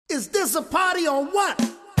Is this a party or what?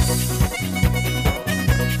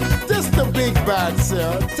 This the big bad,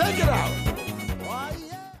 sir. Take it out.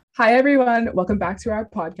 Hi, everyone. Welcome back to our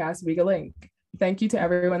podcast, Week Link. Thank you to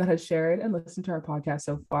everyone that has shared and listened to our podcast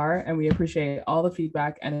so far, and we appreciate all the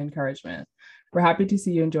feedback and encouragement. We're happy to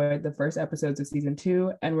see you enjoyed the first episodes of season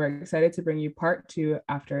 2, and we're excited to bring you part 2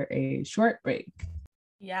 after a short break.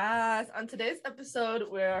 Yes, on today's episode,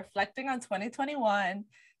 we're reflecting on 2021,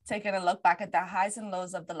 taking a look back at the highs and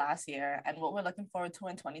lows of the last year and what we're looking forward to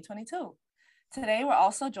in 2022. Today, we're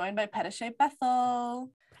also joined by Pedashay Bethel.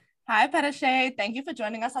 Hi, Pedashay. Thank you for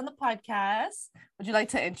joining us on the podcast. Would you like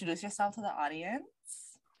to introduce yourself to the audience?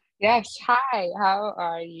 Yes. Hi. How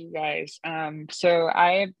are you guys? So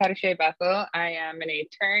I am Pedashay Bethel. I am an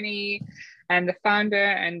attorney and the founder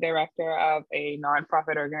and director of a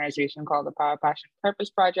nonprofit organization called the Power, Passion, Purpose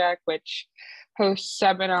Project, which hosts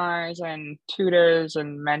seminars and tutors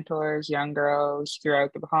and mentors young girls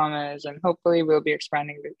throughout the Bahamas. And hopefully we'll be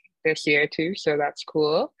expanding this year too. So that's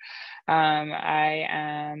cool. I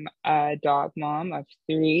am a dog mom of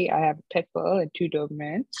 3. I have a pit bull and 2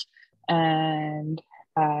 Dobermans. And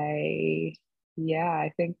I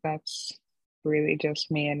think that's really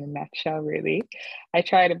just me in a nutshell, really. I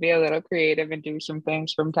try to be a little creative and do some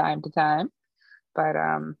things from time to time, but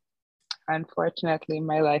unfortunately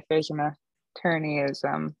my life as an attorney is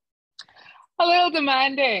a little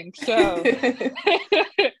demanding, so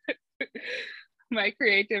my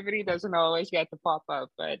creativity doesn't always get to pop up,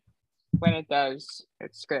 but when it does,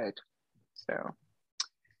 it's good. So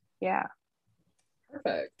yeah.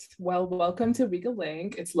 Perfect. Well, welcome to Week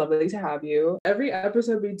Link. It's lovely to have you. Every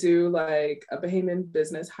episode we do like a Bahamian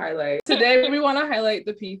business highlight. Today we want to highlight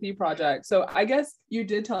the P3 project. So I guess you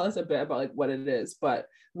did tell us a bit about like what it is, but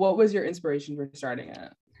what was your inspiration for starting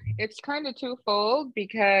it? It's kind of twofold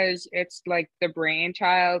because it's like the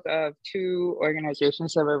brainchild of 2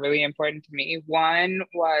 organizations that were really important to me. One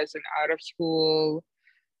was an out of school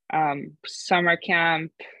summer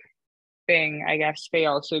camp thing. I guess they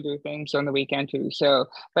also do things on the weekend too. So,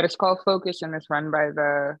 but it's called Focus and it's run by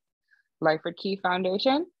the Lyford Key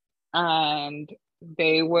Foundation. And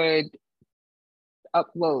they would,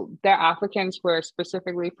 their applicants were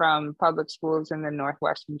specifically from public schools in the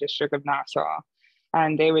Northwestern District of Nassau.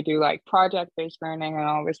 And they would do like project-based learning and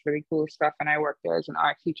all this really cool stuff. And I worked there as an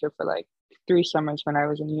art teacher for like 3 summers when I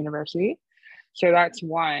was in university. So that's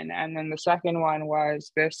one. And then the second one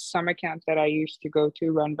was this summer camp that I used to go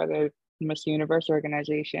to, run by the Miss Universe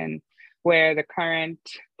organization, where the current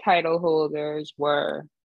title holders were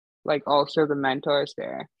like also the mentors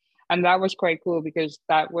there. And that was quite cool because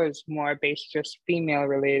that was more based just female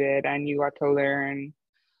related, and you got to learn,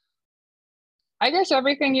 I guess,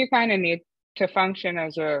 everything you kind of need to function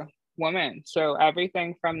as a woman. So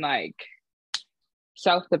everything from like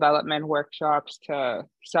self-development workshops to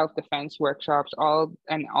self-defense workshops, all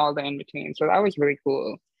the in between. So that was really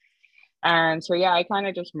cool. And so, yeah, I kind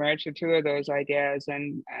of just merged the 2 of those ideas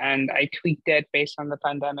and I tweaked it based on the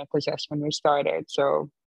pandemic because that's when we started.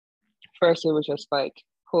 So first it was just like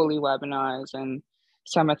holy webinars and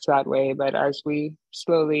summits that way. But as we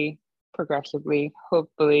slowly, progressively,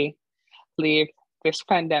 hopefully leave this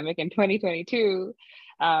pandemic in 2022,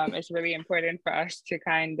 it's really important for us to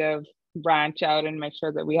kind of branch out and make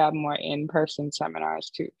sure that we have more in-person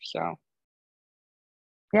seminars too. So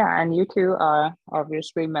yeah, and you 2 are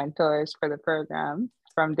obviously mentors for the program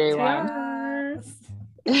from day one.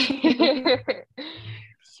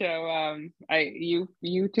 So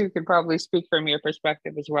you 2 could probably speak from your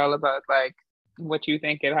perspective as well about like what you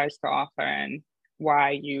think it has to offer and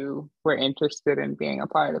why you were interested in being a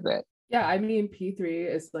part of it. Yeah, I mean,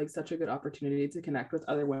 P3 is like such a good opportunity to connect with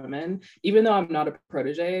other women, even though I'm not a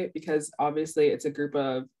protege, because obviously it's a group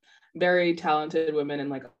of very talented women in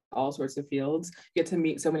like all sorts of fields. You get to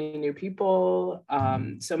meet so many new people,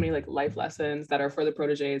 so many like life lessons that are for the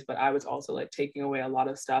proteges, but I was also like taking away a lot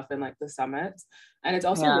of stuff in like the summits. And it's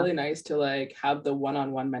also really nice to like have the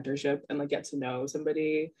one-on-one mentorship and like get to know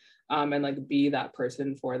somebody and like be that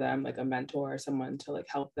person for them, like a mentor, someone to like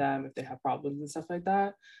help them if they have problems and stuff like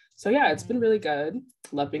that. So yeah, it's been really good.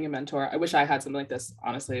 Love being a mentor. I wish I had something like this,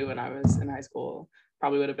 honestly, when I was in high school.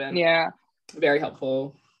 Probably would have been very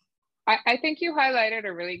helpful. I think you highlighted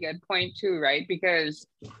a really good point too, right? Because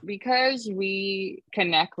we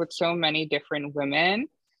connect with so many different women,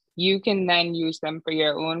 you can then use them for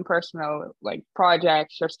your own personal like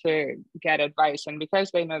projects just to get advice. And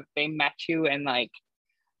because they know that they met you in like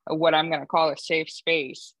what I'm going to call a safe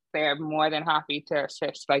space, they're more than happy to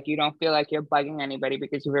assist. Like you don't feel like you're bugging anybody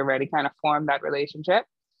because you've already kind of formed that relationship.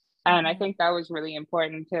 And I think that was really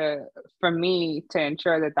important for me to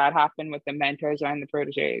ensure that happened with the mentors and the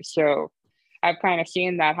proteges. So I've kind of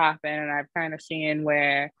seen that happen, and I've kind of seen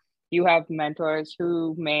where you have mentors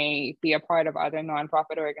who may be a part of other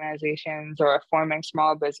nonprofit organizations or forming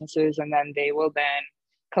small businesses, and then they will then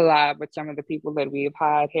collab with some of the people that we've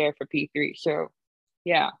had here for P3. So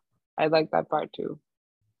yeah, I like that part too.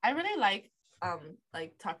 I really like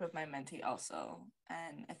talk with my mentee also,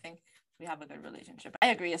 and I think we have a good relationship. I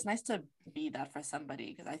agree. It's nice to be that for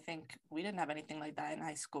somebody, because I think we didn't have anything like that in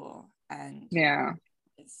high school, and yeah,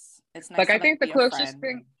 it's nice. Like to, I think the be a closest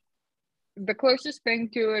friend. the closest thing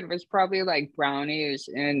to it was probably like brownies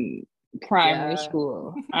in primary Yeah.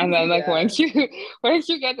 school, and then like Yeah. once you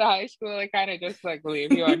get to high school, it kind of just like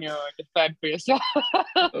leave you on your own to fend for yourself.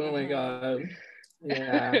 Oh my god.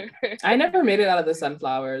 Yeah. I never made it out of the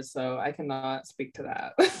sunflowers, so I cannot speak to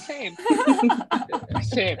that. Same.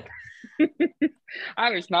 Same.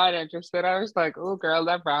 I was not interested. I was like, oh girl,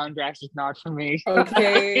 that brown dress is not for me.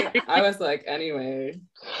 Okay. I was like, anyway.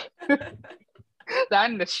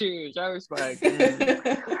 Then the shoes. I was like,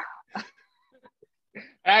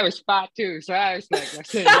 I was fat too, so I was like,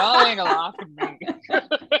 listen, y'all ain't gonna laugh at me.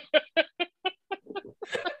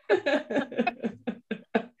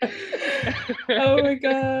 Oh my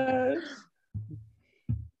god.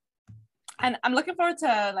 And I'm looking forward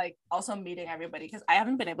to like also meeting everybody, because I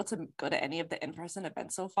haven't been able to go to any of the in-person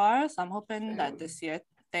events so far. So I'm hoping that this year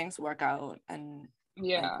things work out and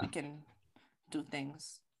Yeah, we can do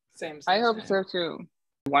things. Same. I hope so too.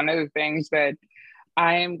 One of the things that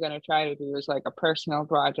I am going to try to do is like a personal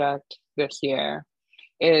project this year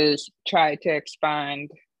is try to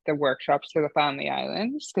expand the workshops to the Family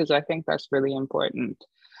Islands, because I think that's really important.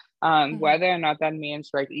 Whether or not that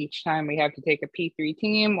means like each time we have to take a P3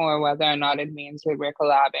 team, or whether or not it means that we're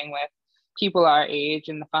collabing with people our age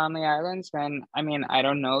in the Family Islands, then I mean, I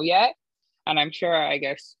don't know yet. And I'm sure, I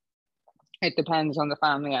guess it depends on the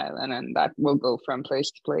Family Island, and that will go from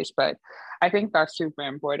place to place. But I think that's super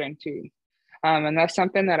important too. And that's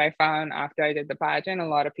something that I found after I did the pageant. A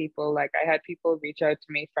lot of people, like I had people reach out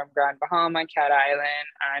to me from Grand Bahama, Cat Island,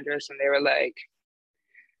 Andros, and they were like,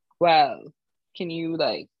 well, can you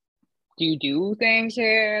like, do you do things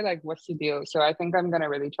here? Like, what's the deal? So I think I'm going to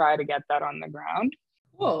really try to get that on the ground.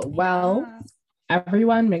 Cool. Well,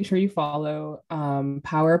 everyone, make sure you follow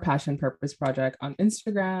Power Passion Purpose Project on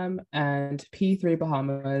Instagram and P3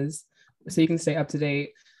 Bahamas, so you can stay up to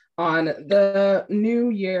date on the new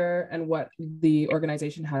year and what the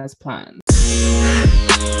organization has planned.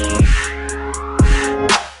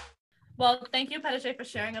 Well, thank you, Petache, for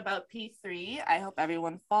sharing about P3. I hope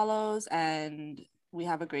everyone follows and we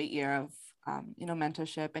have a great year of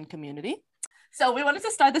mentorship and community. So we wanted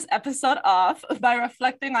to start this episode off by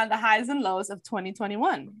reflecting on the highs and lows of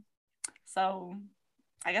 2021. So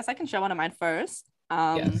I guess I can share one of mine first.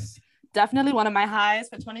 Yes. Definitely one of my highs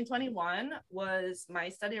for 2021 was my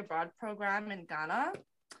study abroad program in Ghana.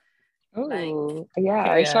 Oh,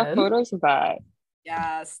 yeah, I saw photos of that.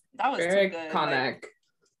 Yes, that was very too good. iconic.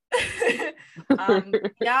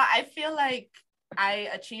 Yeah, I feel like I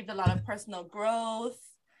achieved a lot of personal growth.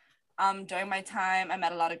 During my time, I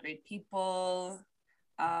met a lot of great people.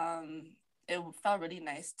 It felt really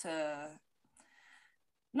nice to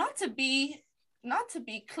not to be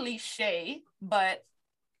cliche, but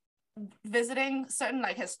visiting certain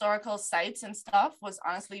like historical sites and stuff was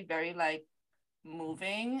honestly very like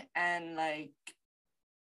moving, and like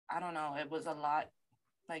I don't know, it was a lot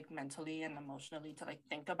like mentally and emotionally to like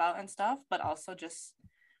think about and stuff, but also just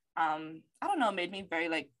I don't know, made me very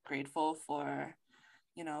like grateful for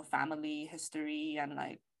family history and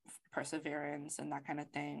like perseverance and that kind of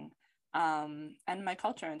thing, and my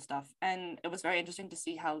culture and stuff. And it was very interesting to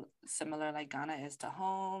see how similar like Ghana is to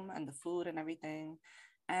home and the food and everything.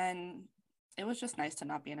 And it was just nice to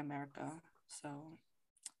not be in America. So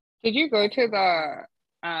did you go to the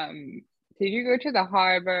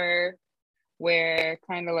harbor where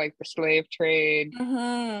kind of like the slave trade?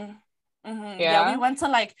 Yeah,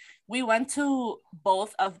 we went to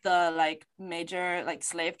both of the like major like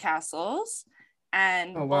slave castles,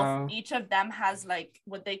 and each of them has like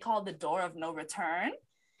what they call the door of no return.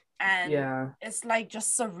 And it's like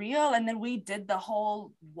just surreal. And then we did the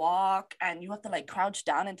whole walk, and you have to like crouch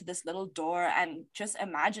down into this little door, and just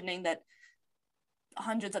imagining that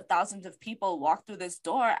hundreds of thousands of people walk through this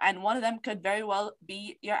door, and one of them could very well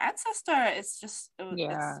be your ancestor. It's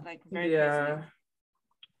like very crazy.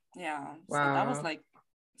 Yeah. Wow. So that was like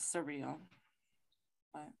surreal.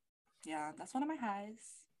 But yeah, that's one of my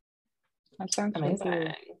highs. That sounds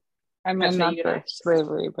amazing. I mean, not for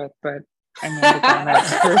slavery, but I mean,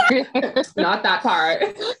 not that part.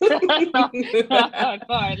 not that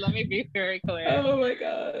part. Let me be very clear. Oh my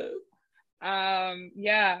god.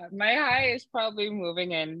 Yeah, my high is probably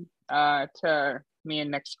moving in to me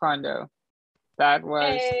and Nick's condo. That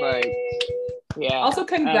was like, yeah. Also,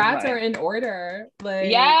 congrats are in order. Like,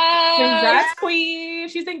 yes, congrats, queen.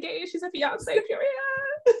 She's engaged. She's a fiance. Period.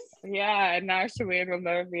 Yeah, and now Shalane will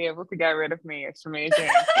never be able to get rid of me. It's amazing.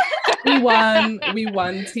 We won. We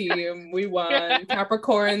won, team. We won.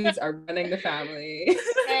 Capricorns are running the family.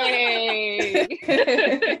 Hey.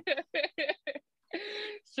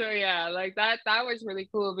 So yeah, like that was really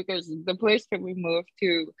cool because the place that we moved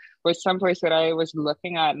to was someplace that I was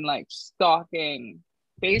looking at and like stalking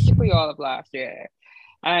basically all of last year.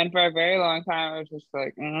 And for a very long time, I was just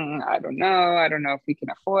like, I don't know. I don't know if we can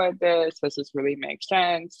afford this. Does this really make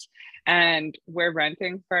sense? And we're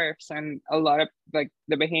renting first. And a lot of like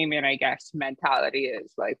the Bahamian, I guess, mentality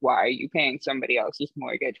is like, why are you paying somebody else's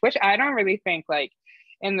mortgage? Which I don't really think, like,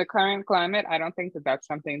 in the current climate, I don't think that that's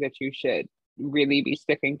something that you should really be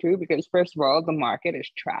sticking to, because first of all, the market is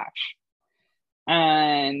trash.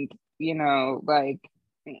 And, you know, like,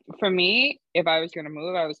 for me, if I was going to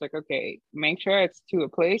move, I was like, okay, make sure it's to a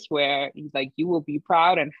place where like you will be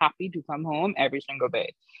proud and happy to come home every single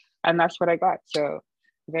day. And that's what I got. So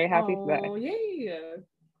very happy for that. Oh, yay. Yeah.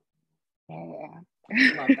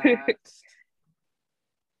 Love that.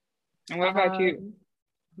 And what about you?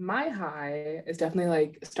 My high is definitely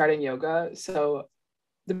like starting yoga. So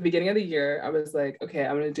the beginning of the year, I was like, okay,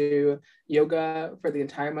 I'm going to do yoga for the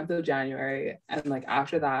entire month of January. And like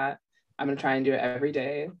after that, I'm going to try and do it every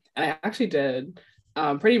day. And I actually did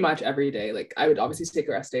pretty much every day. Like I would obviously take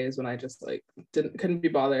rest days when I just like couldn't be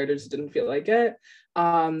bothered or just didn't feel like it.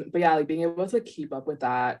 But yeah, like being able to like, keep up with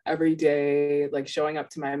that every day, like showing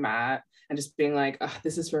up to my mat and just being like, oh,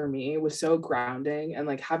 this is for me, was so grounding. And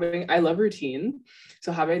like I love routine.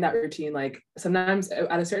 So having that routine, like sometimes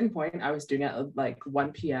at a certain point, I was doing it at like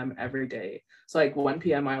 1 p.m. every day. So like 1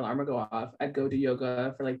 p.m. my alarm would go off. I'd go do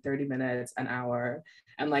yoga for like 30 minutes, an hour.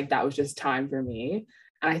 And like that was just time for me.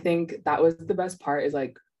 And I think that was the best part, is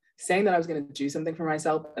like saying that I was going to do something for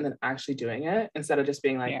myself and then actually doing it, instead of just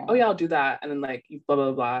being like, oh yeah, I'll do that. And then like blah,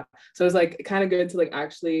 blah, blah. So it was like kind of good to like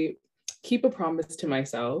actually keep a promise to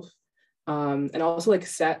myself. And also like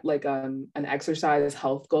set like an exercise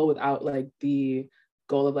health goal without like the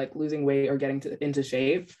goal of like losing weight or getting into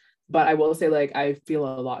shape. But I will say like I feel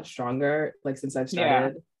a lot stronger like since I've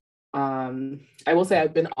started. I will say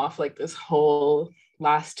I've been off like this whole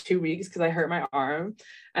last 2 weeks because I hurt my arm,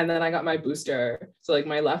 and then I got my booster, so like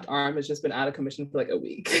my left arm has just been out of commission for like a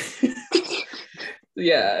week.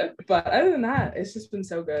 Yeah, but other than that, it's just been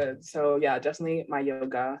so good. So yeah, definitely my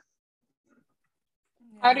yoga.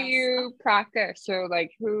 How do you practice? So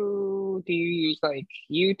like, who do you use, like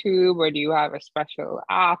YouTube, or do you have a special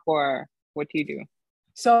app, or what do you do?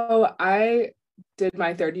 So I did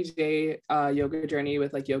my 30-day yoga journey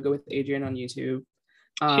with like Yoga with Adriene on YouTube.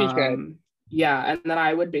 She's good. Yeah, and then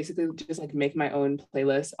I would basically just like make my own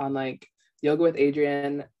playlist on like Yoga with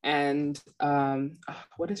Adriene and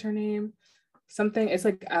what is her name? Something, it's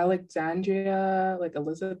like Alexandria, like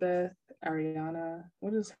Elizabeth, Ariana.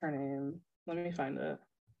 What is her name? Let me find it.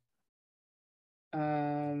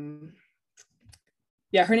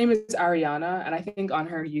 Yeah, her name is Ariana, and I think on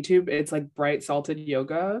her YouTube it's like Bright Salted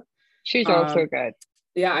Yoga. She's also good.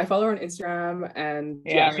 Yeah, I follow her on Instagram, and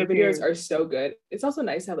yeah, her videos are so good. It's also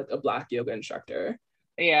nice to have like a Black yoga instructor.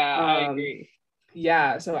 Yeah, I agree.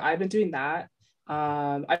 Yeah, so I've been doing that.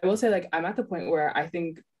 I will say like I'm at the point where I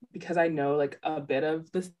think because I know like a bit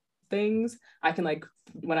of the things, I can like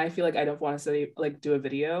when I feel like I don't want to say like do a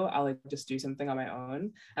video, I'll like just do something on my own.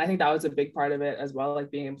 And I think that was a big part of it as well,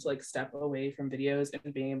 like being able to like step away from videos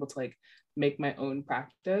and being able to like make my own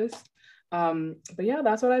practice. But yeah,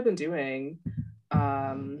 that's what I've been doing.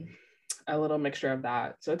 A little mixture of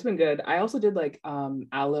that, so it's been good. I also did like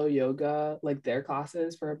Alo Yoga, like their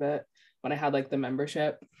classes for a bit when I had like the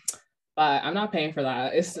membership, but I'm not paying for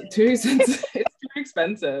that. It's too expensive. It's too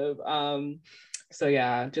expensive. So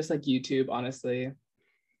yeah, just like YouTube, honestly.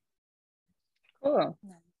 Cool.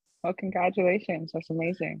 Well, congratulations, that's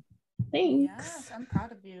amazing. Thanks. Yes, I'm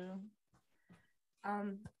proud of you.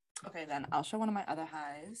 Okay, then I'll show one of my other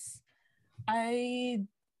highs. I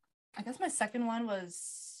guess my second one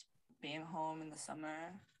was being home in the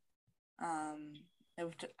summer. I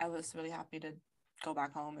was really happy to go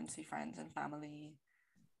back home and see friends and family.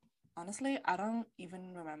 Honestly, I don't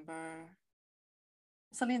even remember.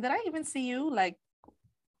 Celine, did I even see you? Like,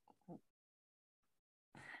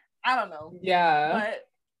 I don't know. Yeah.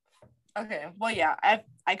 But okay, well, yeah,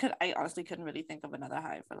 I honestly couldn't really think of another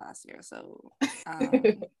high for last year. So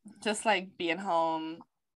just like being home.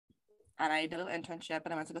 And I did an internship,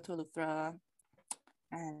 and I went to go to Eleuthera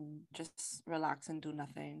and just relax and do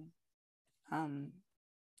nothing.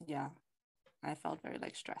 Yeah, I felt very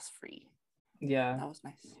like stress free. Yeah. That was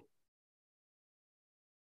nice.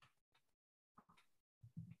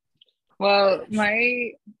 Well,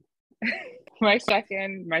 my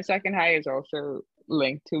second high is also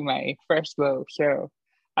linked to my first low. So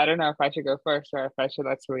I don't know if I should go first or if I should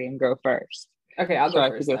let Celine go first. Okay, I'll So go I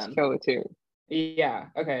could first just then. kill the two. Yeah.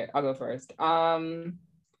 Okay, I'll go first. I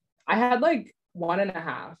had like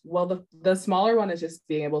 1.5. Well, the smaller one is just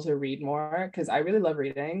being able to read more because I really love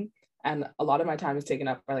reading, and a lot of my time is taken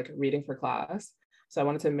up by like reading for class. So I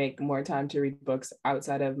wanted to make more time to read books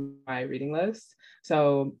outside of my reading list.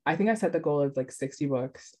 So I think I set the goal of like 60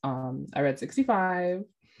 books. I read 65.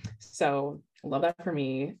 So love that for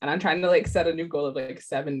me. And I'm trying to like set a new goal of like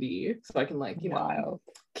 70 so I can like, Wow.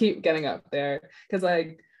 keep getting up there. Cause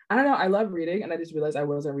like, I don't know, I love reading and I just realized I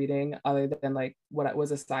wasn't reading other than like what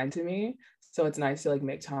was assigned to me. So it's nice to like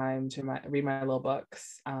make time to read my little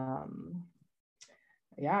books.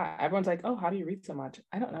 Yeah, everyone's like, oh, how do you read so much?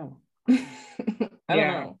 I don't know. I don't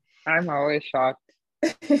know. I'm always shocked.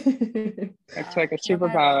 It's like a You're my role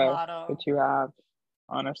superpower model. that you have,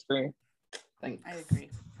 honestly. Thanks. I agree.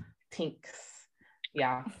 Thanks.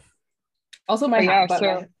 Yeah. Also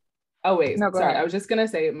oh wait, No, go sorry. ahead. I was just gonna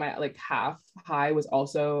say my like half high was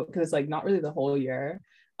also because it's like not really the whole year.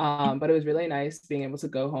 But it was really nice being able to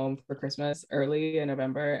go home for Christmas early in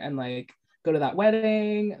November and like go to that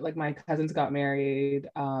wedding. Like my cousins got married.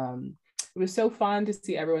 It was so fun to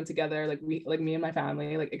see everyone together. Like me and my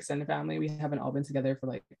family, like extended family, we haven't all been together for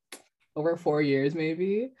like over 4 years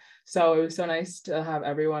maybe. So it was so nice to have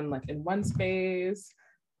everyone like in one space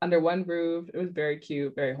under one roof. It was very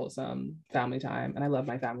cute, very wholesome family time, and I love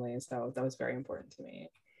my family, so that was very important to me.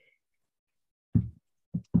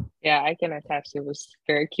 Yeah, I can attest. It was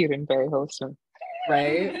very cute and very wholesome.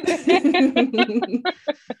 Right?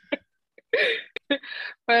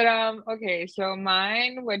 But okay, so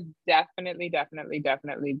mine would definitely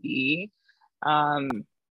be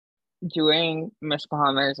doing Miss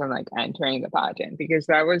Bahamas and like entering the pageant because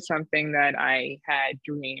that was something that I had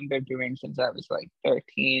dreamed of doing since I was like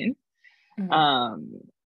 13. Mm-hmm.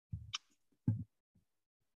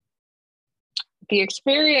 The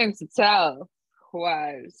experience itself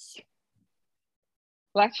was,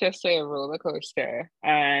 let's just say, a roller coaster,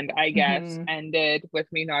 and I guess ended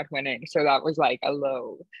with me not winning. So that was like a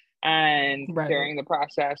low. And during the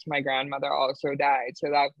process, my grandmother also died. So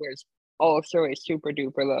that was also a super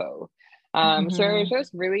duper low. So it was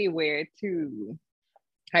just really weird to,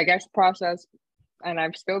 I guess, process. And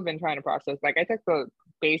I've still been trying to process. Like I took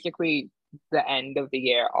basically the end of the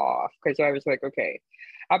year off because I was like, okay,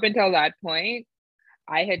 up until that point,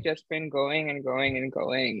 I had just been going and going and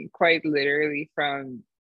going quite literally from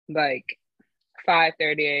like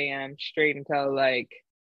 5:30 a.m. straight until like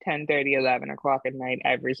 10:30, 11 o'clock at night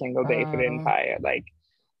every single day for the entire, like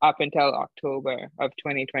up until October of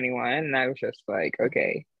 2021. And I was just like,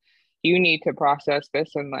 okay, you need to process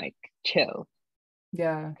this and like chill.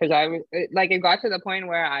 Yeah. Because I was like, it got to the point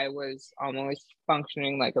where I was almost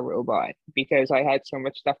functioning like a robot because I had so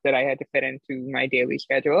much stuff that I had to fit into my daily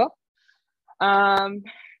schedule.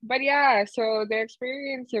 But yeah, so the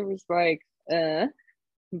experience, it was like,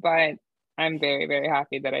 but I'm very, very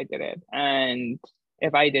happy that I did it. And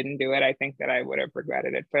if I didn't do it, I think that I would have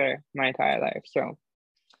regretted it for my entire life. So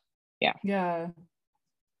yeah. Yeah.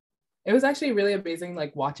 It was actually really amazing,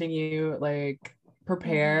 like watching you like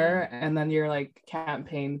prepare and then your like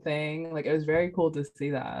campaign thing. Like it was very cool to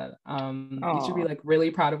see that. You should be like really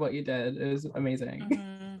proud of what you did. It was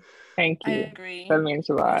amazing. Thank you. I agree. That means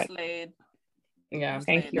a lot. Yeah.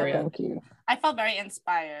 Thank you. I felt very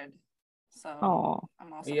inspired. So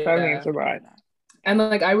I'm also that means a lot. And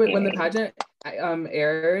like I would when the pageant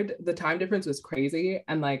aired, the time difference was crazy,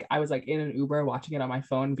 and like I was like in an Uber watching it on my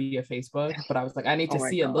phone via Facebook, but I was like, I need to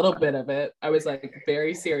see a little bit of it. I was like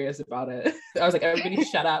very serious about it. I was like, everybody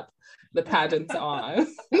shut up, the pageant's on.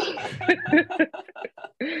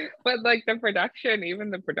 But like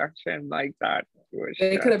even the production like that was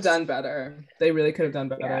they could have done better. They really could have done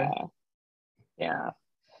better. Yeah.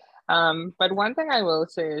 But one thing I will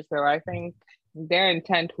say is though, I think their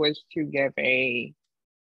intent was to give a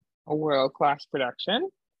world-class production.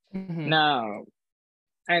 Now,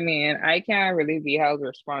 I mean, I can't really be held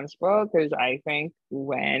responsible because I think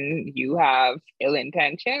when you have ill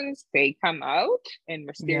intentions, they come out in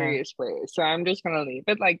mysterious ways. So I'm just gonna leave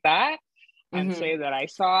it like that and say that I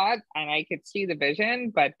saw it and I could see the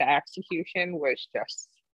vision, but the execution was just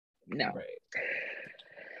no. Right.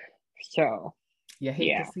 So you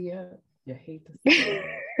hate to see it. You hate to see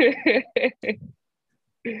it.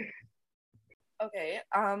 Okay.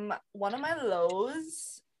 One of my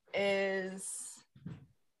lows is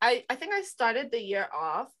I think I started the year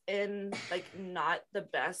off in like not the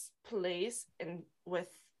best place in with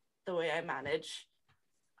the way I manage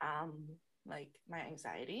like my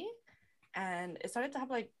anxiety, and it started to have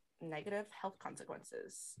like negative health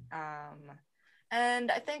consequences.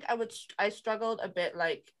 And I think I struggled a bit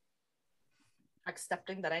like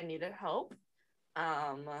accepting that I needed help.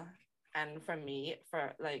 And for me,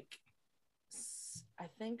 for like I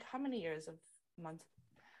think how many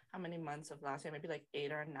months of last year, maybe like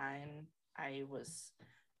 8 or 9, I was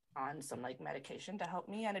on some like medication to help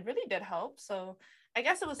me, and it really did help. So I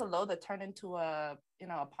guess it was a low that turned into a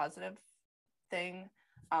positive thing.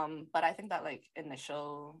 But I think that like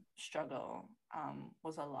initial struggle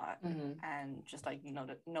was a lot, and just like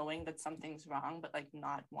knowing that something's wrong, but like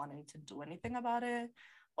not wanting to do anything about it,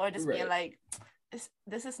 or just being like,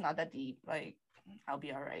 this is not that deep, like I'll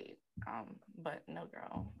be all right. But no,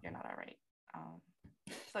 girl, you're not all right.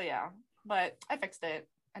 So yeah, but I fixed it,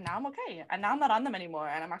 and now I'm okay, and now I'm not on them anymore,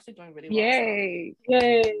 and I'm actually doing really well. Yay! So.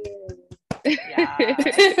 Yay! Yeah.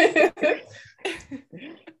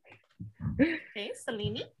 Hey,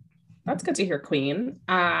 Salini. That's good to hear, Queen.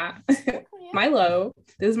 My low.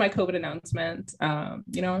 This is my COVID announcement.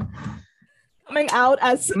 Coming out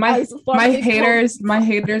as my haters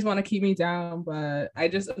want to keep me down, but I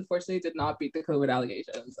just unfortunately did not beat the COVID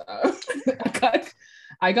allegations.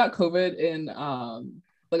 I got COVID in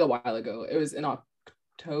like a while ago. It was in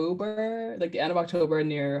October, like the end of October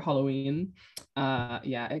near Halloween.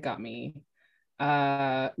 Yeah, it got me.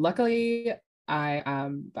 Luckily I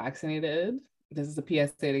am vaccinated. This is a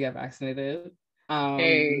PSA to get vaccinated.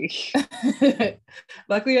 Hey.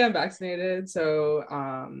 Luckily I'm vaccinated. So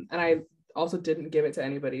and I also didn't give it to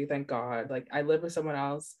anybody, thank God. Like I lived with someone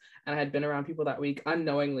else, and I had been around people that week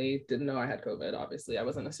unknowingly, didn't know I had COVID. Obviously I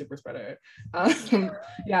wasn't a super spreader.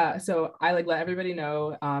 Yeah, so I like let everybody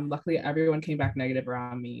know. Luckily everyone came back negative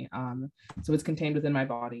around me, so it's contained within my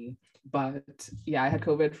body. But yeah, I had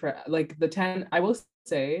COVID for like I will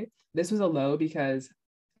say this was a low because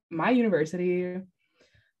my university,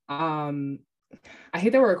 I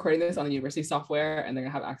hate that we're recording this on the university software and they're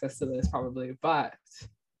gonna have access to this probably, but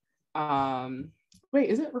wait,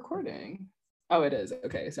 is it recording? Oh, it is.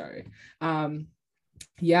 Okay, sorry.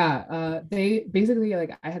 They basically,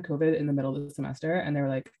 like, I had COVID in the middle of the semester, and they were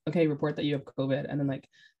like, okay, report that you have COVID, and then like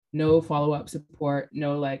no follow-up support,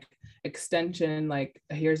 no like extension, like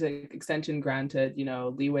here's an extension granted,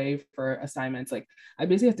 leeway for assignments. Like I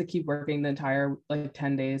basically have to keep working the entire like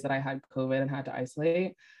 10 days that I had COVID and had to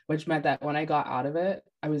isolate, which meant that when I got out of it,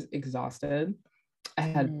 I was exhausted. I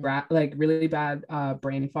had like really bad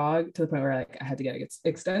brain fog to the point where like I had to get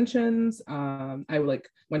extensions. I like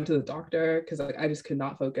went to the doctor because like I just could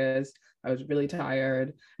not focus. I was really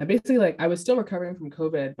tired, and basically like I was still recovering from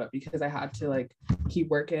COVID, but because I had to like keep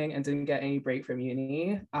working and didn't get any break from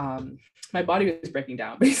uni, my body was breaking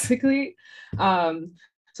down basically. So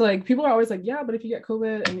like people are always like, yeah, but if you get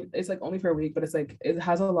COVID and it's like only for a week, but it's like it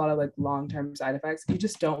has a lot of like long-term side effects. You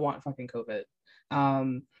just don't want fucking COVID.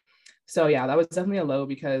 So yeah, that was definitely a low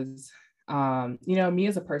because, me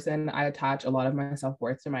as a person, I attach a lot of my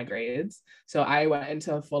self-worth to my grades. So I went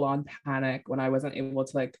into a full-on panic when I wasn't able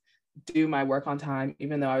to like do my work on time,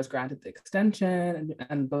 even though I was granted the extension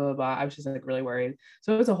and blah, blah, blah. I was just like really worried.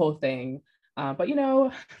 So it was a whole thing. But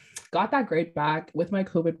got that grade back with my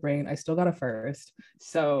COVID brain. I still got a first.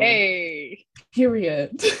 So hey,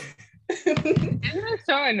 period. Isn't it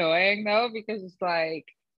so annoying though? Because it's like,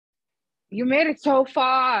 you made it so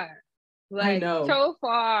far. Like, I know. So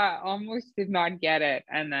far, almost did not get it,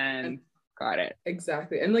 and then got it.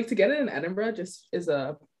 Exactly. And like to get it in Edinburgh just is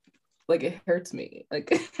like it hurts me.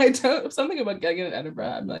 Like I don't, something about getting it in Edinburgh,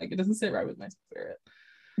 I'm like, it doesn't sit right with my spirit.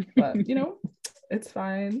 But it's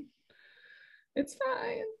fine. It's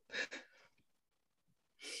fine.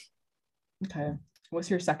 Okay. What's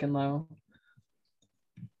your second low?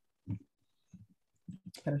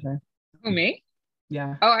 Who, me?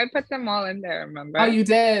 Yeah. Oh, I put them all in there, remember? Oh, you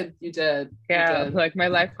did. Yeah, you did. Like my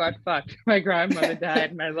life got fucked. My grandmother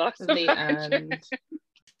died and I lost so the much. End.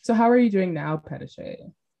 So how are you doing now,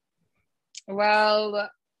 Petache? Well,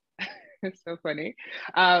 it's so funny.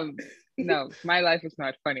 No, my life is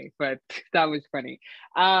not funny, but that was funny.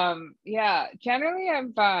 Yeah, generally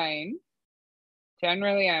I'm fine.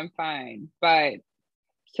 But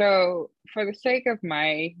so for the sake of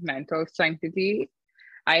my mental sanctity,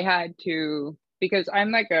 I had to, because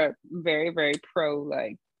I'm like a very, very pro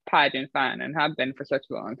like pageant fan and have been for such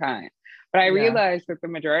a long time. But I realized that the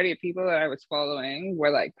majority of people that I was following were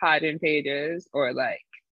like pageant pages or like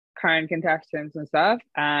current contestants and stuff.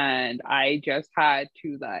 And I just had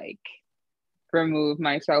to like remove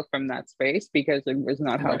myself from that space because it was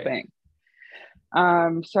not helping.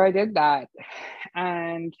 So I did that,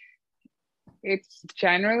 and it's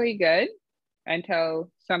generally good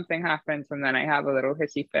until something happens, and then I have a little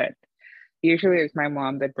hissy fit. Usually it's my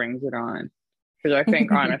mom that brings it on, because I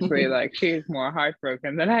think honestly, like, she's more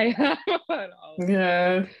heartbroken than I am about all of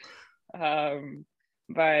Yeah.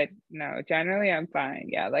 but no, generally I'm fine.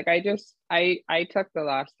 Yeah, like I took the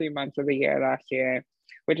last 3 months of the year last year,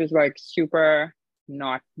 which is like super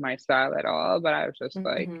not my style at all, but I was just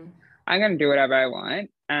like, I'm gonna do whatever I want,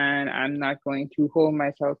 and I'm not going to hold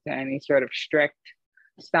myself to any sort of strict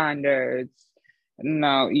standards.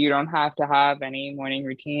 No, you don't have to have any morning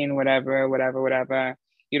routine, whatever.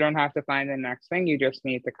 You don't have to find the next thing. You just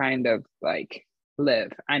need to kind of like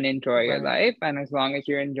live and enjoy your Right. life. And as long as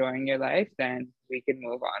you're enjoying your life, then we can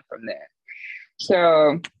move on from there.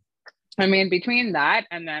 So, I mean, between that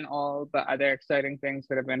and then all the other exciting things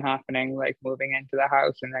that have been happening, like moving into the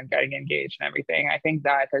house and then getting engaged and everything, I think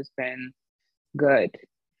that has been good.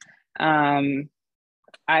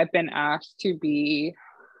 I've been asked to be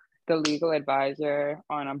the legal advisor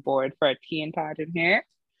on a board for a teen pageant here.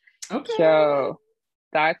 Okay. So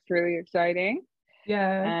that's really exciting.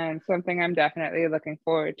 Yeah. And something I'm definitely looking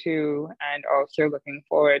forward to, and also looking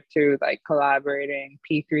forward to like collaborating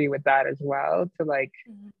P3 with that as well, to like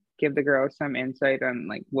give the girls some insight on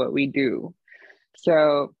like what we do.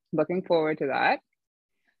 So looking forward to that.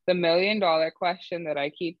 The $1 million question that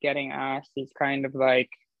I keep getting asked is kind of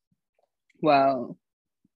like, well,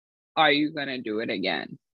 are you gonna do it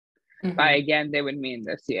again? By again, they would mean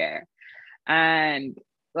this year. And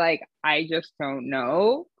like, I just don't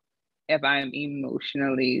know if I'm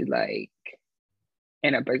emotionally like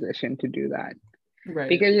in a position to do that. Right.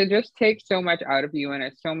 Because it just takes so much out of you, and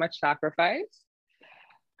it's so much sacrifice.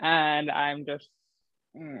 And I'm just,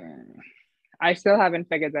 I still haven't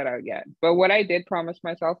figured that out yet. But what I did promise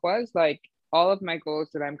myself was like all of my goals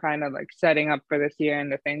that I'm kind of like setting up for this year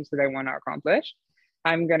and the things that I want to accomplish,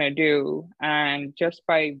 I'm gonna do. And just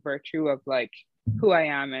by virtue of like who I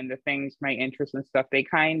am and the things, my interests and stuff, they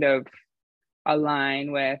kind of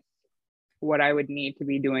align with what I would need to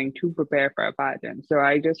be doing to prepare for a pageant. So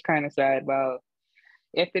I just kind of said, well,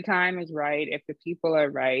 if the time is right, if the people are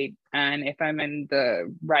right, and if I'm in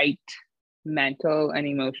the right mental and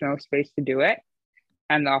emotional space to do it,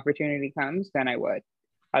 and the opportunity comes, then I would.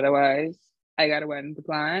 Otherwise, I got to win the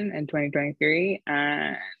plan in 2023,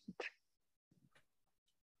 and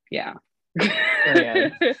yeah.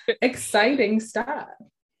 Exciting stuff.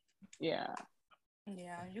 Yeah.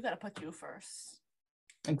 Yeah, you gotta put you first.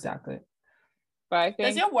 Exactly. But I think,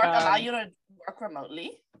 does your work allow you to work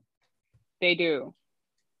remotely? They do.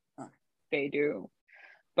 They do.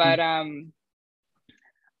 But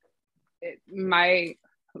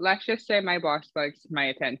let's just say my boss likes my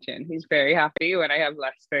attention. He's very happy when I have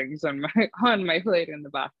less things on my plate in the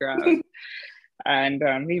background.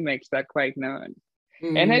 And he makes that quite known.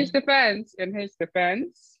 In his defense,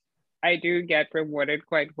 I do get rewarded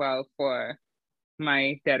quite well for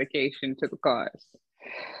my dedication to the cause.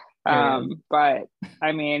 But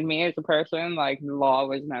I mean, me as a person, like, law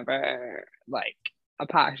was never like a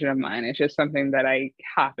passion of mine. It's just something that I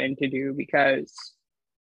happen to do because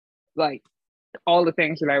like all the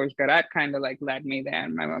things that I was good at kind of like led me there.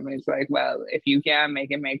 And my mom is like, well, if you can make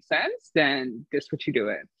it make sense, then this what you do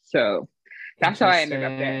it. So that's how I ended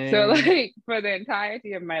up there. So like for the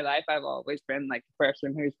entirety of my life, I've always been like the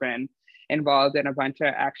person who's been involved in a bunch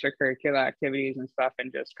of extracurricular activities and stuff,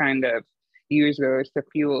 and just kind of use those to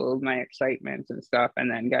fuel my excitements and stuff, and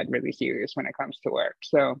then get really serious when it comes to work.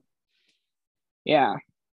 So yeah.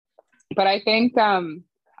 But I think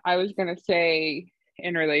I was gonna say,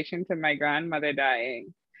 in relation to my grandmother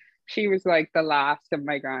dying, she was like the last of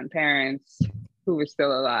my grandparents who was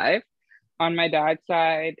still alive. On my dad's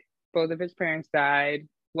side, both of his parents died.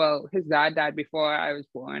 Well, his dad died before I was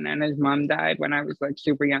born, and his mom died when I was like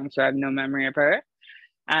super young, so I have no memory of her.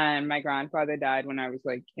 And my grandfather died when I was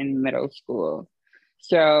like in middle school.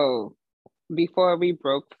 So before we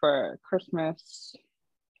broke for Christmas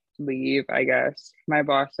leave, I guess, my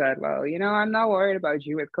boss said, well, you know, I'm not worried about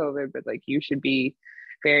you with COVID, but like you should be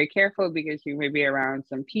very careful because you may be around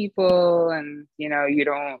some people, and you know,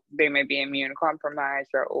 they may be immune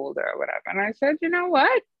compromised or older or whatever. And I said, you know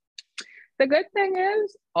what? The good thing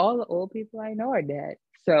is all the old people I know are dead.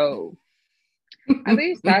 So at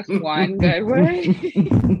least that's one good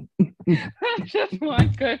way. That's just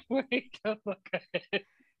one good way to look at it.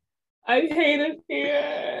 I hate it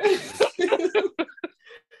here.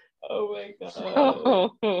 Oh my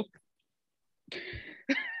god.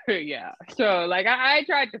 Yeah. So like I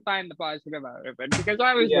tried to find the positive out of it, because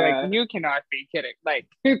I was like, you cannot be kidding. Like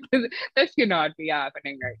this cannot be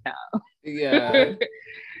happening right now. Yeah.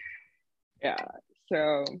 Yeah.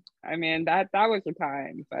 So I mean that was a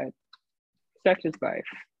time, but such is life.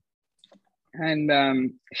 And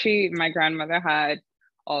my grandmother had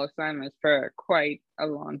Alzheimer's for quite a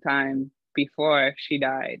long time before she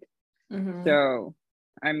died. Mhm. So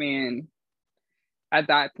I mean, at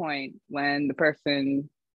that point when the person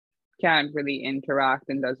can't really interact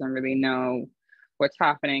and doesn't really know what's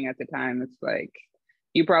happening at the time, it's like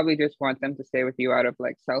you probably just want them to stay with you out of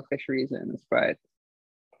like selfish reasons, but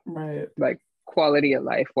Right. like quality of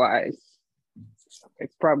life wise,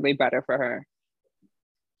 it's probably better for her.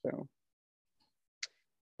 So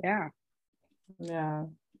yeah. Yeah.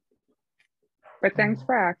 But thanks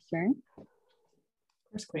for asking.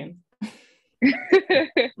 First queen.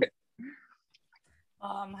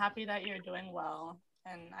 I'm happy that you're doing well,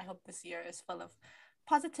 and I hope this year is full of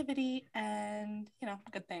positivity and, you know,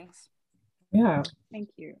 good things. Yeah. Thank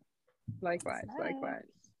you. Likewise. I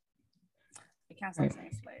can't stop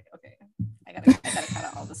saying slay. Okay, I gotta cut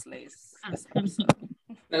out all the slays this episode.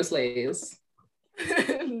 No slays.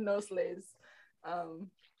 No slays.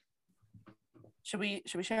 Should we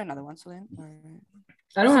share another one, Celine?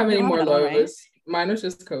 I don't have You any don't more have another one, right? lows. Mine was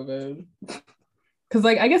just COVID. Cause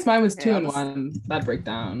like I guess mine was Okay, 2 and 1 that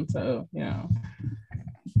breakdown. So you know.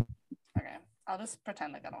 Okay, I'll just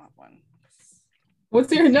pretend like I don't have one.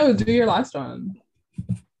 What's your no? Do your last one.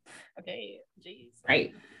 Okay, jeez.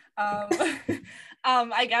 Right.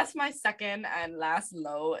 I guess my second and last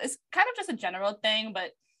low is kind of just a general thing,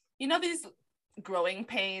 but you know these growing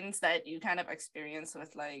pains that you kind of experience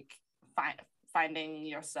with like finding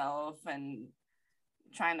yourself and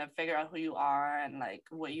trying to figure out who you are and like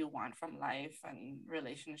what you want from life and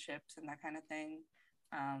relationships and that kind of thing.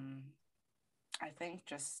 I think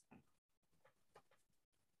just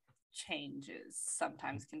changes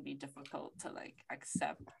sometimes can be difficult to like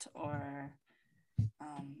accept, or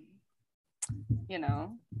you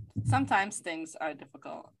know, sometimes things are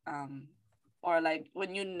difficult, or like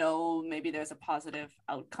when you know maybe there's a positive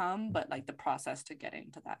outcome but like the process to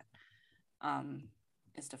getting to that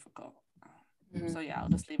is difficult. So yeah, I'll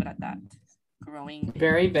just leave it at that. Growing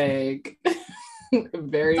very vague.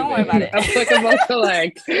 Very don't vague. worry about it. Applicable to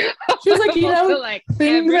like she was like, you know, to like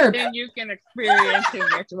things are everything you can experience in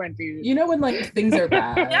your 20s. You know when like things are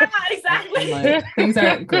bad. Yeah, exactly. And, like things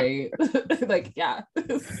aren't great. Like yeah.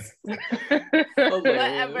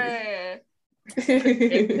 Whatever.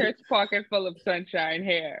 There's pocket full of sunshine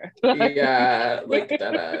here. Yeah, like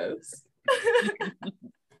that is.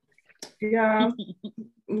 Yeah,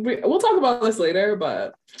 we'll talk about this later,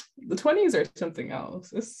 but the 20s are something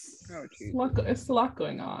else. It's a lot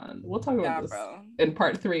going on. We'll talk about this in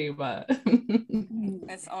part 3, but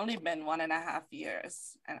it's only been 1.5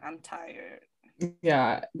 years and I'm tired.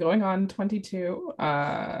 Yeah, going on 22.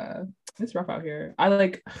 It's rough out here.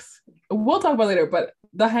 We'll talk about it later, but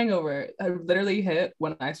the hangover literally hit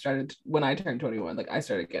when I turned 21. Like I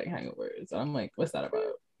started getting hangovers. I'm like, what's that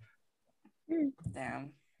about?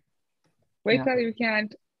 Damn. Wait till you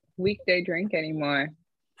can't weekday drink anymore.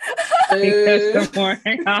 Because the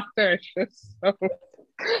morning after is just so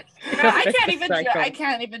I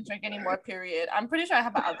can't even drink anymore, period. I'm pretty sure I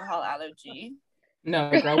have an alcohol allergy. No,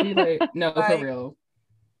 girl, for real.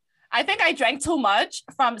 I think I drank too much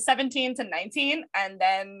from 17 to 19, and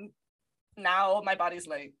then now my body's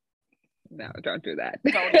like, no, don't do that.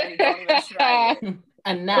 Don't even try it.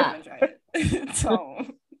 And now,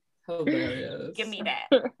 don't. Hilarious. Give me that.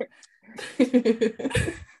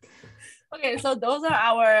 Okay, so those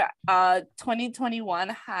are our 2021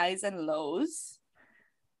 highs and lows.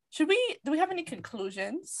 Do we have any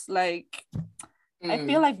conclusions? Like, I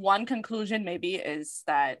feel like one conclusion maybe is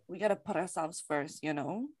that we gotta put ourselves first, you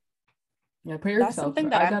know? Yeah, put yourself. That's something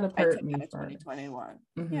that I gotta put me first. 2021.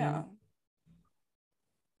 Mm-hmm. Yeah.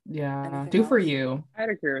 Yeah. Anything do else? For you. I'd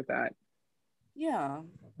agree with that. Yeah,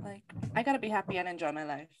 like I gotta be happy and enjoy my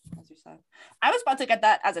life, as you said. I was about to get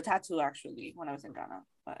that as a tattoo actually when I was in Ghana,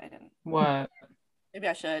 but I didn't. What? Maybe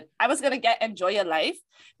I should. I was gonna get enjoy your life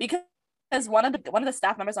because one of the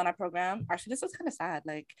staff members on our program, actually this was kind of sad.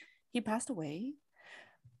 Like he passed away,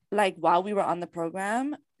 like while we were on the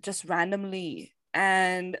program, just randomly,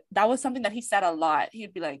 and that was something that he said a lot.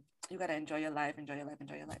 He'd be like, "You gotta enjoy your life, enjoy your life,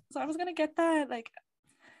 enjoy your life." So I was gonna get that, like.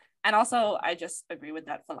 And also, I just agree with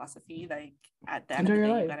that philosophy. Like, at the end of the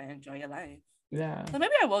day, you gotta enjoy your life. Yeah. So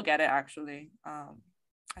maybe I will get it, actually. I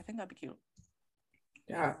think that'd be cute.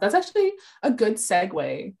 Yeah, that's actually a good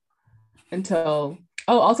segue until...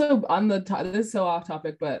 Oh, also, on the this is so off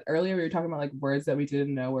topic, but earlier we were talking about, like, words that we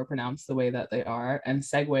didn't know were pronounced the way that they are, and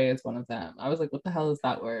segue is one of them. I was like, what the hell is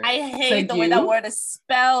that word? I hate the way that word is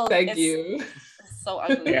spelled. Thank you. It's so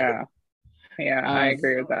ugly. Yeah. Yeah, I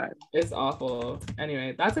agree with that. It's awful.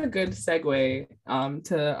 Anyway, that's a good segue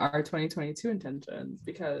to our 2022 intentions,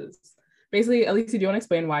 because basically, Alicia, do you want to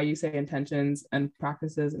explain why you say intentions and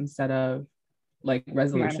practices instead of like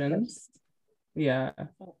resolutions? Manifest. Yeah.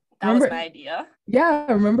 That was my idea.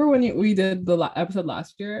 Yeah, remember when we did the episode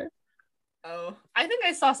last year? Oh, I think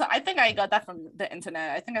I saw I think I got that from the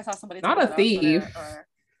internet. I think I saw somebody. Not a thief.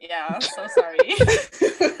 Yeah, so sorry.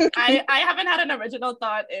 I haven't had an original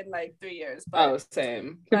thought in like 3 years. But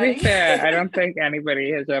same. To be fair, I don't think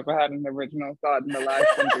anybody has ever had an original thought in the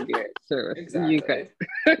last 100 years. So exactly. You could.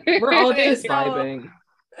 We're all just vibing.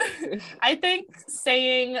 I think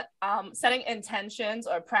saying setting intentions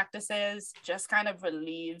or practices just kind of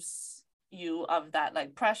relieves you of that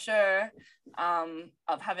like pressure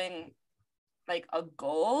of having like a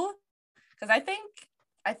goal, because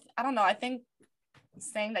I don't know, I think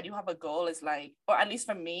saying that you have a goal is like, or at least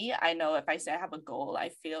for me, I know if I say I have a goal, I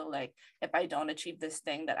feel like if I don't achieve this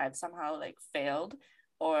thing that I've somehow like failed,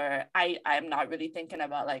 or I'm not really thinking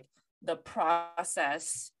about like the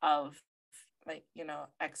process of like, you know,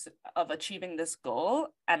 of achieving this goal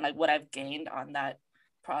and like what I've gained on that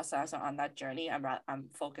process or on that journey. I'm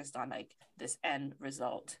focused on like this end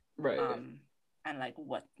result, right? And like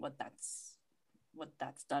what that's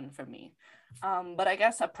done for me. But I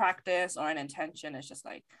guess a practice or an intention is just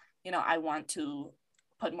like, you know, I want to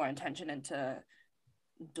put more intention into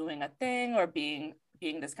doing a thing or being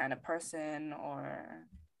this kind of person, or,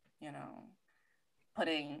 you know,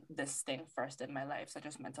 putting this thing first in my life, such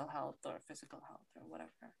as mental health or physical health or whatever.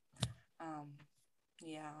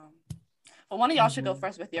 Yeah. But one of y'all should go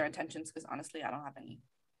first with your intentions, because honestly, I don't have any.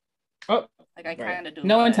 Oh, like I kind of do.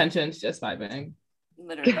 No intentions, just vibing.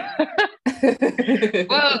 Literally.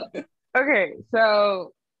 Well, okay,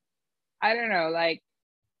 so I don't know, like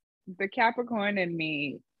the Capricorn in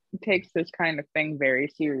me takes this kind of thing very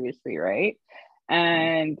seriously, right?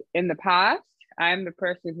 And in the past, I'm the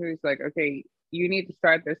person who's like, okay, you need to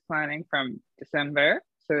start this planning from December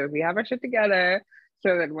so that we have our shit together,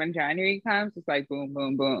 so that when January comes, it's like boom,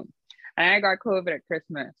 boom, boom. And I got COVID at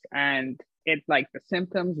Christmas, and it like the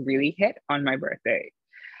symptoms really hit on my birthday.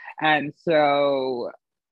 And so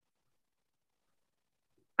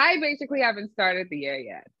I basically haven't started the year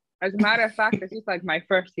yet. As a matter of fact, this is like my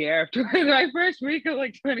first year of my first week of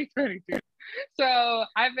like 2022. So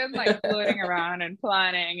I've been like floating around and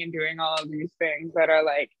planning and doing all of these things that are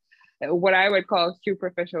like what I would call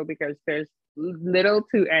superficial, because there's little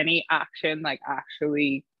to any action like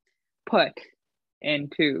actually put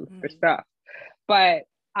into the stuff. But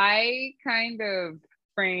I kind of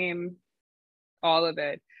frame all of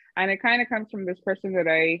it, and it kind of comes from this person that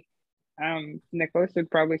I Nicholas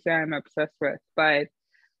would probably say I'm obsessed with, but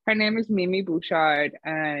her name is Mimi Bouchard,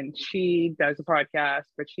 and she does a podcast,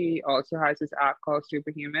 but she also has this app called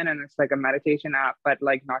Superhuman, and it's like a meditation app, but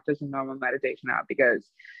like not just a normal meditation app, because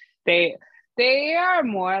they are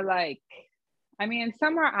more like, I mean,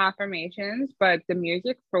 some are affirmations, but the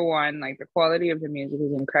music, for one, like the quality of the music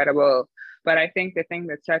is incredible. But I think the thing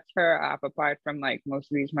that sets her app apart from like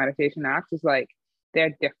most of these meditation apps is like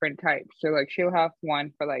they're different types. So like she'll have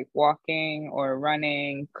one for like walking or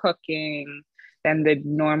running, cooking, then the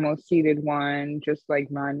normal seated one, just like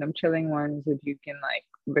random chilling ones that you can like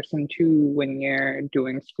listen to when you're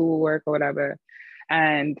doing schoolwork or whatever.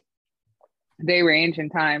 And they range in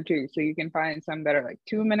time too. So you can find some that are like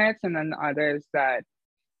 2 minutes, and then the others that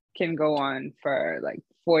can go on for like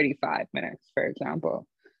 45 minutes, for example.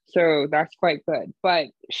 So that's quite good. But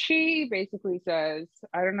she basically says,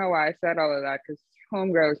 I don't know why I said all of that, because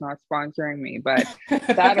Homegirl is not sponsoring me, but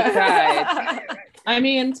that aside, I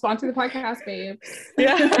mean, sponsor the podcast, babe.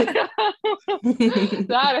 Yeah.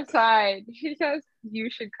 That aside, she says you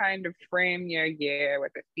should kind of frame your year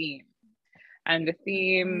with a theme. And the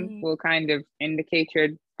theme will kind of indicate your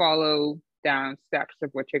follow down steps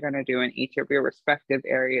of what you're going to do in each of your respective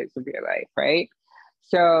areas of your life, right?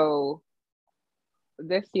 So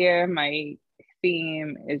this year, my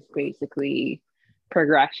theme is basically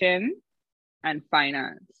progression and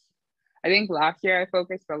finance. I think last year I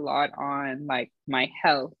focused a lot on like my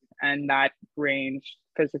health, and that ranged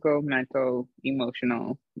physical, mental,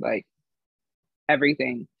 emotional, like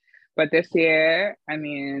everything. But this year, I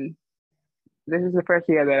mean, this is the first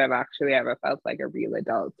year that I've actually ever felt like a real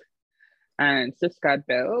adult. And sis got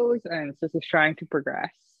bills, and sis is trying to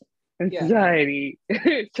progress in society.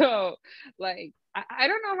 So like, I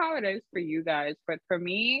don't know how it is for you guys, but for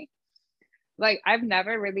me, like I've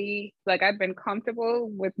never really, like I've been comfortable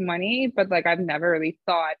with money, but like I've never really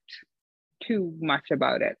thought too much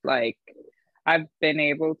about it. Like I've been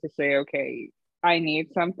able to say, okay, I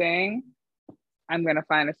need something, I'm gonna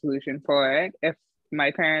find a solution for it. If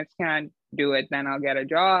my parents can't do it, then I'll get a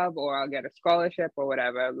job or I'll get a scholarship or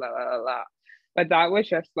whatever, blah, blah, blah, blah. But that was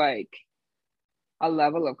just like a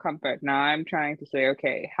level of comfort. Now I'm trying to say,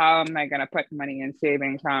 okay, how am I going to put money in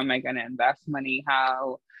savings? How am I going to invest money?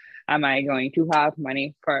 How am I going to have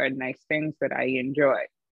money for nice things that I enjoy?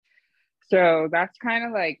 So that's kind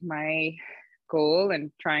of like my goal,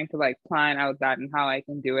 and trying to like plan out that and how I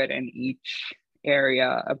can do it in each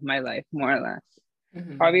area of my life, more or less.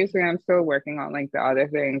 Mhm. Obviously, I'm still working on like the other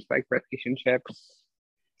things like relationships,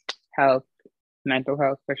 health, mental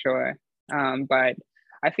health for sure. But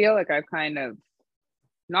I feel like I've kind of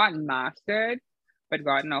not mastered, but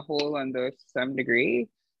gotten a hold on those to some degree.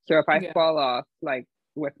 So if I Yeah. fall off, like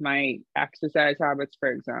with my exercise habits, for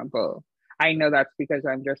example, I know that's because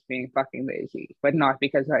I'm just being fucking lazy, but not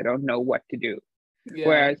because I don't know what to do. Yeah.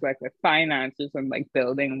 Whereas like with finances and like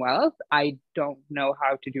building wealth, I don't know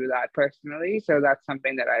how to do that personally. So that's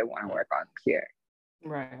something that I want to work on this year.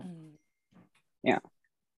 Right. Yeah.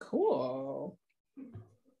 Cool.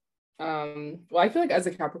 Well, I feel like as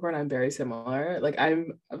a Capricorn, I'm very similar. Like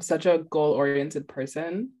I'm such a goal-oriented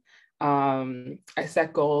person. I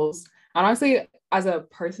set goals. And honestly, as a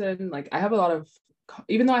person, like I have a lot of,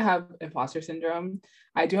 even though I have imposter syndrome,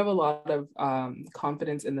 I do have a lot of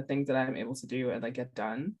confidence in the things that I'm able to do and like get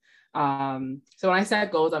done. So when I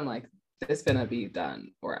set goals, I'm like, this finna be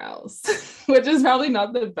done or else, which is probably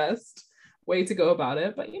not the best way to go about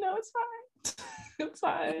it, but you know, it's fine. It's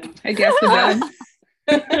fine. I guess we're done.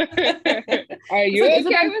 Are you like,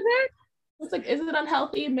 okay with it? It's like, is it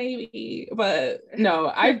unhealthy? Maybe, but no,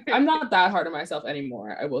 I'm not that hard on myself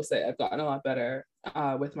anymore. I will say I've gotten a lot better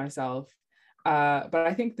with myself. But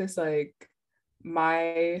I think this like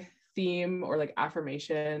my theme or like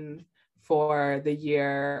affirmation for the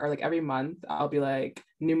year, or like every month, I'll be like,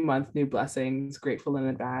 new month, new blessings, grateful in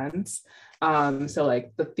advance. So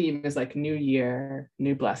like the theme is like new year,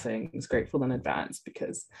 new blessings, grateful in advance,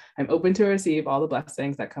 because I'm open to receive all the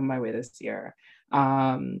blessings that come my way this year.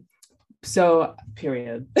 So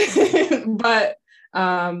period. But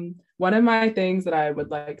one of my things that I would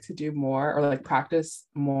like to do more or like practice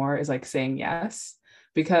more is like saying yes,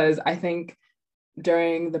 because I think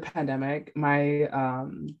during the pandemic, my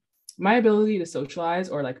ability to socialize,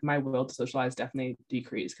 or like my will to socialize, definitely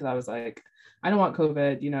decreased, because I was like, I don't want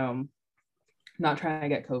COVID, you know, not trying to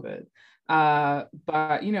get COVID.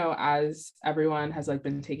 But you know, as everyone has like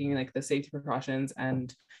been taking like the safety precautions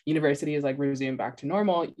and university is like resumed back to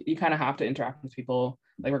normal, you kind of have to interact with people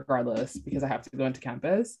like regardless, because I have to go into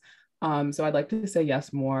campus. So I'd like to say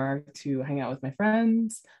yes more to hang out with my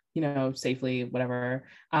friends, you know, safely, whatever.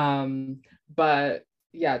 But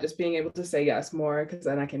yeah, just being able to say yes more, because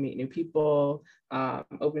then I can meet new people,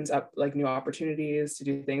 opens up like new opportunities to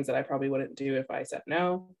do things that I probably wouldn't do if I said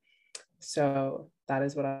no. So that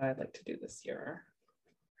is what I'd like to do this year.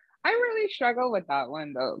 I really struggle with that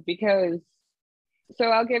one though, because, so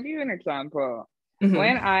I'll give you an example. Mhm.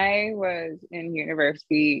 When I was in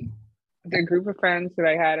university, the group of friends that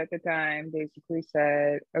I had at the time basically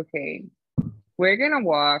said, okay, we're going to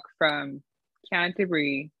walk from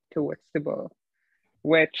Canterbury to Whitstable,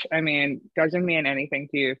 which, I mean, doesn't mean anything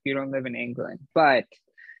to you if you don't live in England, but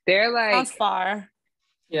they're like, Sounds far.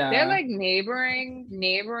 Yeah. they're like neighboring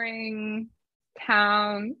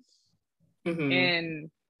towns Mhm.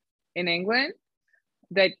 in England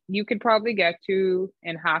that you could probably get to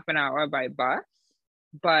in half an hour by bus.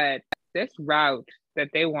 But this route that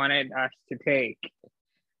they wanted us to take,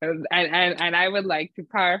 and I would like to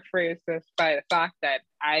paraphrase this by the fact that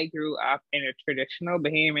I grew up in a traditional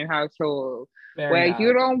Bahamian household where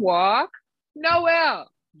you don't walk nowhere.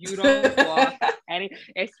 You don't walk any,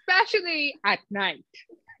 especially at night.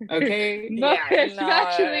 Okay. No, Yeah,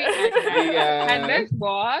 especially no. at night. Yeah. And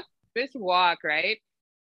this walk, right?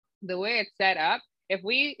 The way it's set up, if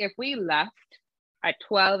we left at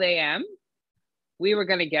 12 a.m., we were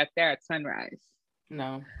gonna get there at sunrise.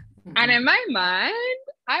 No. And in my mind,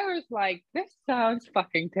 I was like, this sounds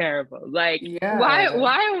fucking terrible. Like, Yeah. why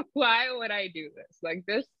would I do this? Like,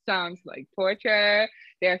 this sounds like torture.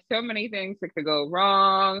 There are so many things that could go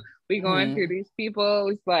wrong. We going through these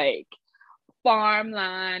people's like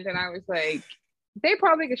farmland, and I was like, they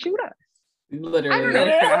probably could shoot us. Literally. I don't know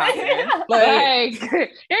what's gonna happen. Like,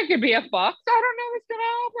 there could be a fox. I don't know what's gonna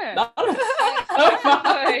happen.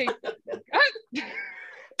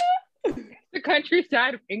 Like, the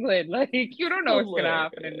countryside of England. Like, you don't know what's gonna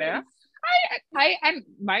happen in there. I and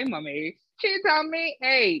my mommy, she told me,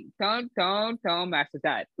 hey, don't mess with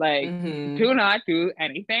that. Like, do not do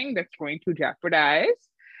anything that's going to jeopardize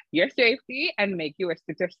your safety and make you a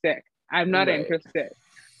statistic. I'm not interested.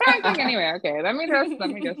 But I think anyway, okay, let me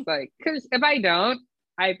just like, because if I don't,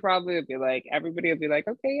 I probably would be like, everybody would be like,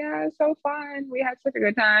 okay, yeah, it's so fun. We had such a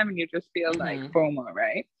good time. And you just feel like FOMO,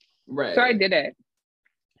 right? Right. So I did it.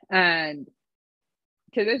 And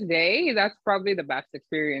to this day, that's probably the best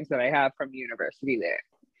experience that I have from university there.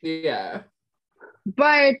 Yeah.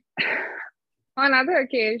 But on other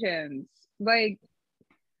occasions, like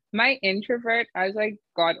my introvert, as I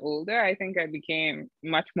got older, I think I became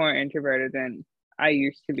much more introverted than I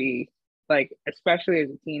used to be, like, especially as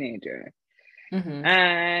a teenager.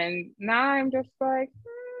 And now I'm just like,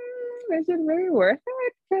 is it really worth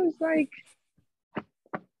it? Because, like,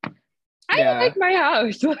 I like my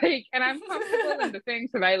house, like, and I'm comfortable in the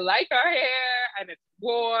things that I like our hair, and it's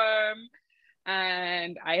warm,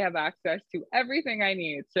 and I have access to everything I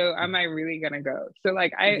need. So am I really gonna go? So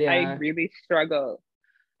like I really struggle.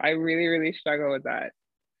 I really, really struggle with that.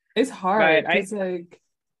 It's hard because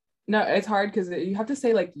it's hard because you have to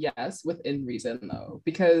say like yes within reason though,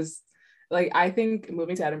 because like I think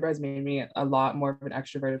moving to Edinburgh has made me a lot more of an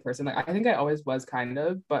extroverted person. Like I think I always was kind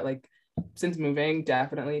of, but like since moving,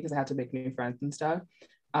 definitely, because I had to make new friends and stuff.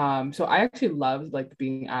 So I actually loved like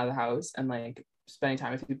being out of the house and like spending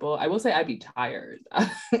time with people. I will say I'd be tired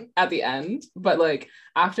at the end, but like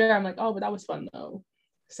after I'm like, oh, but that was fun though.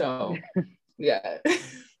 So yeah.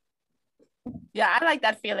 Yeah, I like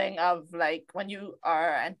that feeling of like when you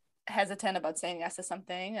are hesitant about saying yes to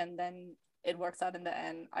something and then it works out in the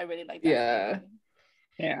end. I really like that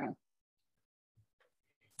feeling.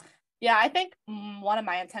 Yeah, I think one of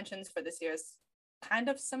my intentions for this year is kind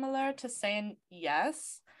of similar to saying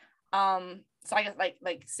yes. So I guess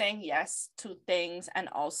like saying yes to things, and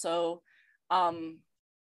also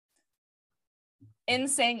in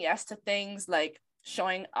saying yes to things, like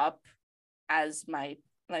showing up as my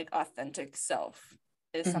like authentic self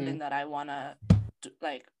is something that I want to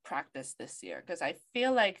like practice this year, because I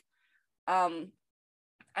feel like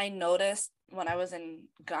I noticed when I was in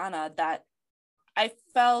Ghana that I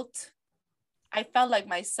felt like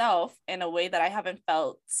myself in a way that I haven't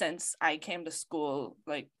felt since I came to school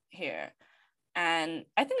like here. And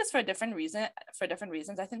I think it's for different reasons.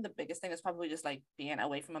 I think the biggest thing is probably just like being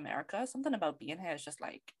away from America. Something about being here is just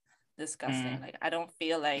like disgusting. Like I don't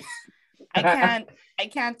feel like I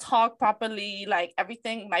can't talk properly. Like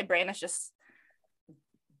everything, my brain is just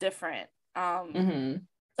different. So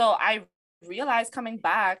I realized coming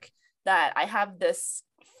back that I have this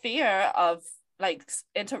fear of like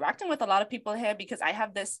interacting with a lot of people here, because I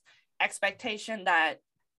have this expectation that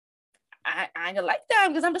I ain't gonna like them,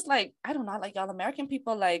 because I'm just like, I do not like y'all American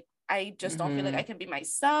people. Like I just don't feel like I can be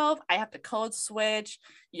myself. I have to code switch.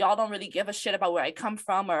 Y'all don't really give a shit about where I come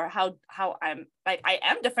from or how I'm like, I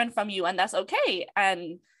am different from you, and that's okay.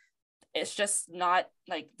 And it's just not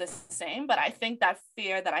like the same. But I think that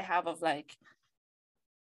fear that I have of like,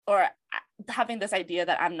 or having this idea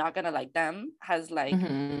that I'm not gonna like them has like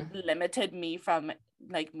limited me from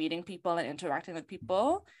like meeting people and interacting with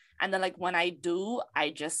people. And then like when I do,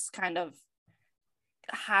 I just kind of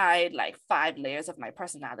hide like 5 layers of my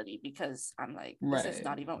personality, because I'm like,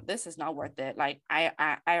 this is not worth it. Like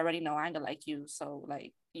I already know I ain't gonna like you, so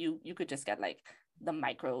like you could just get like the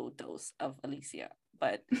micro dose of Alicia.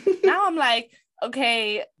 But now I'm like,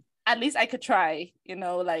 okay, at least I could try, you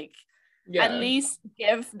know, like at least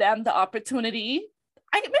give them the opportunity.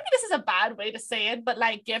 Maybe this is a bad way to say it, but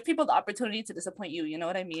like give people the opportunity to disappoint you. You know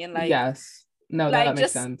what I mean? Like, yes, no, like, that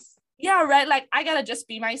makes sense. Yeah, right. Like I gotta just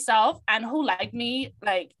be myself, and who like me,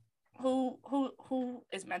 like who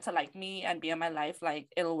is meant to like me and be in my life, like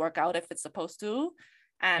it'll work out if it's supposed to.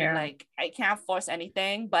 And like I can't force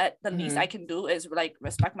anything, but the least I can do is like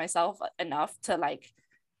respect myself enough to like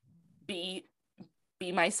be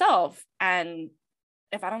myself. And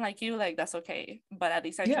if I don't like you, like that's okay, but at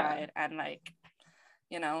least I tried. And like,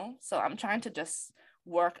 you know, so I'm trying to just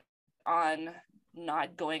work on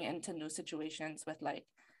not going into new situations with like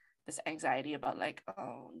this anxiety about like,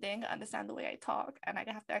 oh, they ain't gonna understand the way I talk and I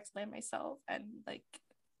have to explain myself, and like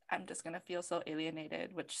I'm just gonna feel so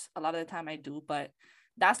alienated, which a lot of the time I do, but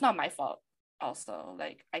that's not my fault also.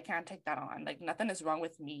 Like I can't take that on. Like nothing is wrong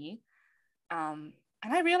with me. And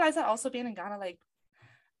I realized that also being in Ghana, like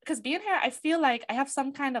because being here, I feel like I have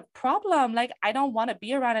some kind of problem. Like I don't want to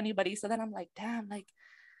be around anybody. So then I'm like, damn, like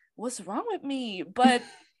what's wrong with me? But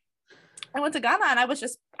I went to Ghana and I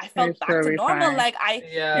felt back to normal. Fine. Like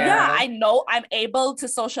I know I'm able to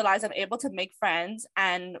socialize. I'm able to make friends.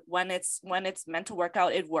 And when it's meant to work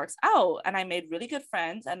out, it works out. And I made really good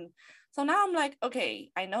friends. And so now I'm like,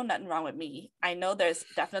 okay, I know nothing wrong with me. I know there's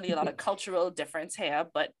definitely a lot of cultural difference here,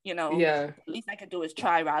 but you know, the least I can do is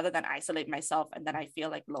try rather than isolate myself. And then I feel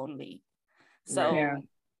like lonely. So,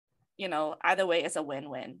 you know, either way, it's a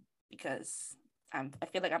win-win, because I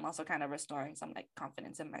feel like I'm also kind of restoring some like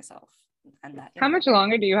confidence in myself, and that. How much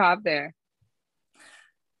longer do you have there?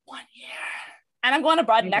 1 year, and I'm going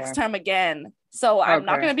abroad next term again. So I'm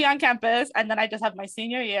not going to be on campus, and then I just have my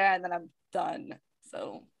senior year, and then I'm done.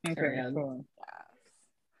 So cool. Yeah.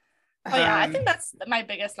 So yeah, I think that's my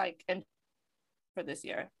biggest like for this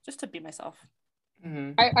year, just to be myself.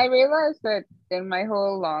 Mm-hmm. I realized that in my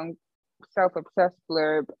whole long self-obsessed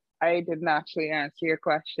blurb, I didn't actually answer your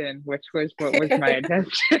question, which was what was my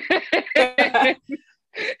intention.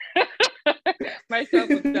 My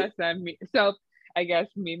self-obsessed and I guess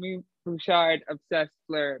Mimi Bouchard obsessed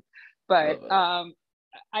blurb. But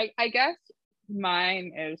I guess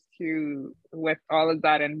mine is to, with all of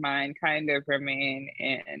that in mind, kind of remain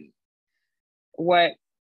in what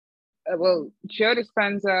Joe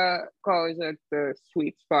Dispenza calls it the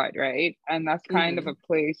sweet spot, right? And that's kind of a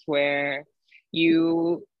place where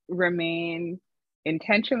you remain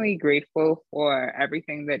intentionally grateful for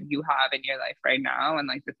everything that you have in your life right now and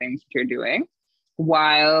like the things that you're doing,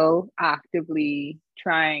 while actively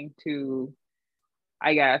trying to,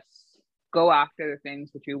 I guess, go after the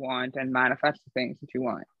things that you want and manifest the things that you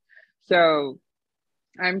want. So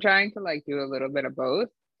I'm trying to like do a little bit of both.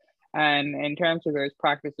 And in terms of those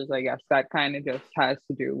practices, I guess that kind of just has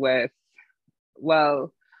to do with,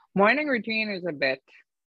 well, morning routine is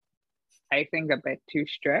I think a bit too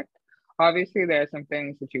strict. Obviously, there are some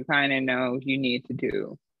things that you kind of know you need to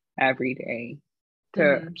do every day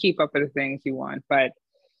to keep up with the things you want. But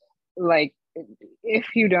like,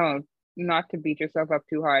 if you don't, not to beat yourself up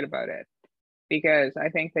too hard about it, because I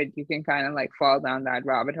think that you can kind of like fall down that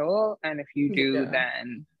rabbit hole. And if you do,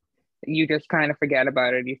 then you just kind of forget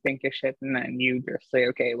about it. You think your shit, and then you just say,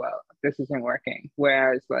 okay, well, this isn't working.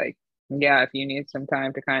 Whereas like, yeah, if you need some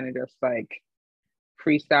time to kind of just like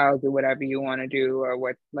freestyle, do whatever you want to do, or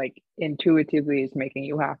what like intuitively is making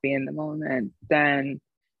you happy in the moment, then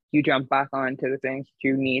you jump back onto the things that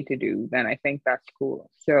you need to do, then I think that's cool.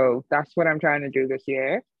 So that's what I'm trying to do this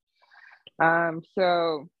year.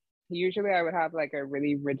 So usually I would have like a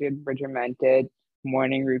really rigid, regimented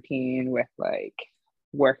morning routine with like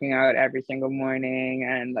working out every single morning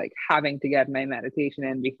and like having to get my meditation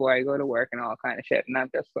in before I go to work and all kind of shit. And I'm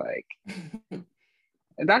just like,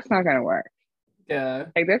 that's not gonna work. Yeah.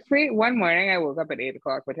 Like this week, one morning I woke up at 8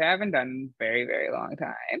 o'clock, which I haven't done in a very, very long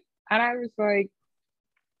time. And I was like,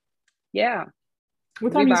 yeah.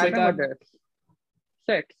 What time do you wake up?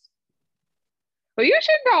 6. Well, you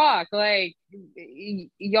should talk. Like,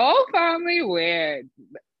 y'all family weird.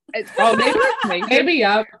 Oh, maybe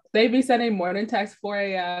up. They be sending morning text 4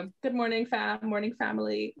 a.m. Good morning, morning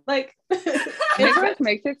family. Like, it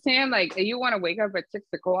makes it seem like you want to wake up at 6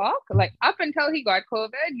 o'clock. Like up until he got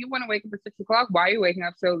COVID, you want to wake up at 6 o'clock. Why are you waking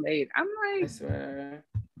up so late? I'm like, I swear.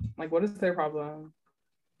 Like, what is their problem?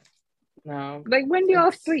 No. Like, when do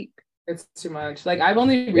y'all sleep? It's too much. Like, I've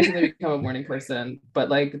only recently become a morning person, but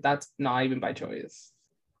like that's not even by choice.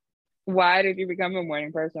 Why did you become a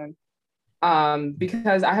morning person?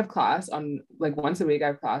 Because I have class on like once a week. I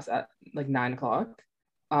have class at like 9 o'clock.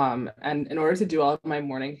 And in order to do all of my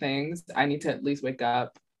morning things, I need to at least wake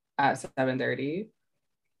up at 7:30.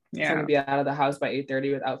 Yeah. So I'm gonna be out of the house by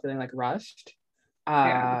 8:30 without feeling like rushed.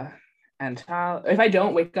 And if I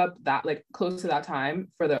don't wake up that like close to that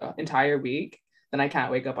time for the entire week, then I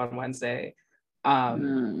can't wake up on Wednesday.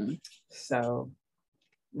 So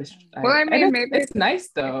I mean, maybe it's nice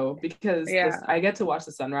though, because I get to watch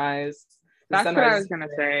the sunrise. That's what I was gonna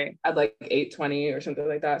say. At like 8:20 or something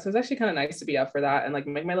like that. So it's actually kind of nice to be up for that and like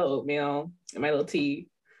make my little oatmeal and my little tea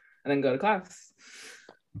and then go to class.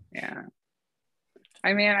 Yeah.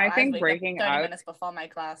 I mean, I think breaking 30 out minutes before my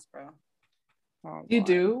class, bro. Oh, you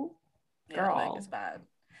do? Yeah, girl. Like, it's bad.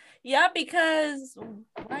 Yeah, because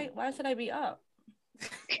why should I be up?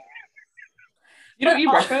 You don't eat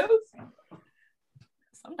breakfast?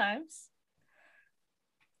 Sometimes.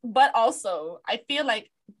 But also, I feel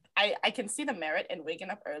like I can see the merit in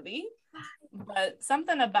waking up early, but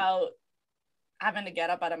something about having to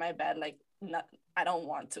get up out of my bed, like, I don't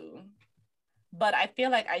want to. But I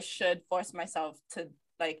feel like I should force myself to,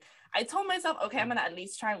 like, I told myself, okay, I'm gonna at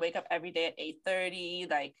least try and wake up every day at 8:30,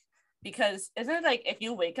 like, because isn't it like if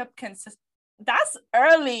you wake up that's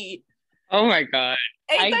early. Oh my God.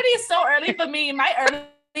 8:30 is so early for me. My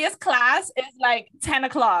earliest class is like 10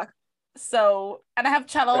 o'clock. So, and I have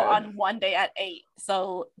cello on one day at 8.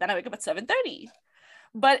 So then I wake up at 7:30.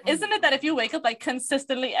 But isn't it that if you wake up like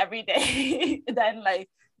consistently every day, then like,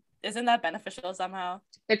 isn't that beneficial somehow?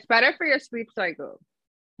 It's better for your sleep cycle.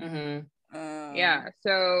 Yeah.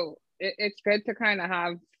 So it's good to kind of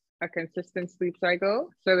have a consistent sleep cycle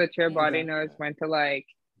so that your body knows when to like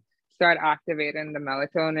start activating the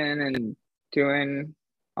melatonin and doing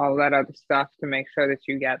all that other stuff to make sure that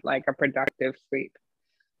you get like a productive sleep.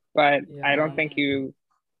 But I don't think you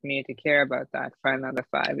need to care about that for another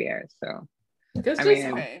 5 years. So It's I just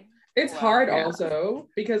mean, Okay. it's Wow. hard Yeah. also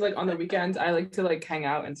because like on the weekends I like to like hang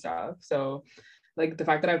out and stuff. So like the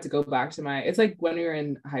fact that I have to go back to it's like when we were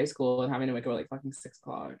in high school and having to wake up at like fucking 6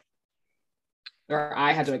 o'clock. Or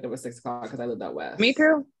I had to wake up at 6 o'clock because I lived out west. me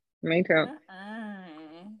too. No,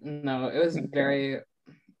 it was Me too. very, it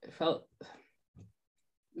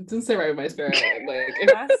didn't sit right with my spirit. Like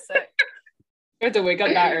if That's sick. I had to wake up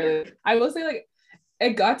that early. I will say like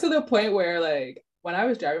it got to the point where like when I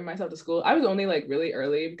was driving myself to school, I was only like really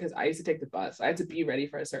early because I used to take the bus. I had to be ready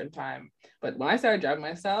for a certain time. But when I started driving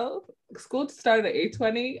myself, school started at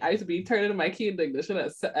 8:20. I used to be turning my key in the ignition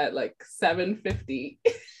at like 7:50.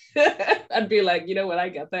 I'd be like, you know, when I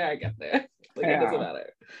get there, I get there. Like it doesn't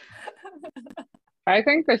matter. I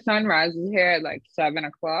think the sun rises here at like 7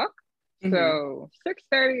 o'clock. Mhm. So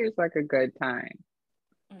 6:30 is like a good time,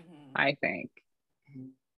 Mhm. I think.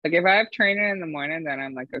 Like if I have training in the morning, then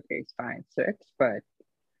I'm like, okay, it's fine, 6, but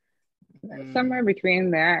somewhere between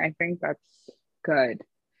there, I think that's good.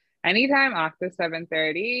 Anytime after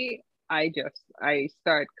 7:30, I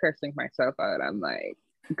start cursing myself out. I'm like,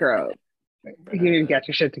 girl, you need to get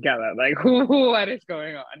your shit together. Like, what is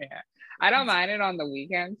going on here? I don't mind it on the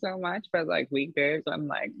weekend so much, but like weekdays, I'm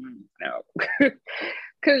like, no.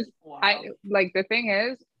 Because Wow. the thing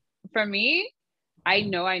is, for me, I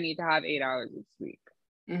know I need to have 8 hours of sleep.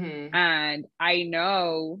 Mm-hmm. And I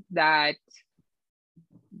know that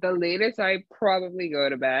the latest I probably go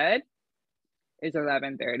to bed is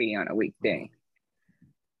 11:30 on a weekday.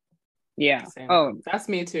 Yeah. Same. Oh, That's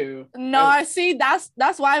me too. No, I see. That's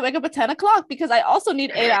why I wake up at 10 o'clock because I also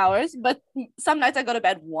need 8 hours. But some nights I go to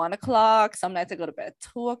bed 1 o'clock. Some nights I go to bed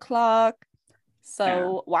 2 o'clock.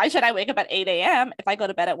 So why should I wake up at 8 a.m. if I go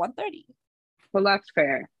to bed at 1:30? well, that's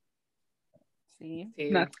fair. See,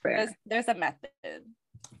 That's fair. there's a method.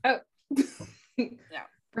 Oh. Yeah.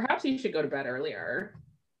 Perhaps you should go to bed earlier.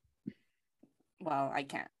 Well, I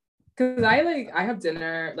can't. Cause I have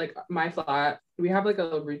dinner, like my flat, we have like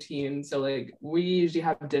a routine. So like we usually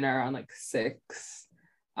have dinner on like 6,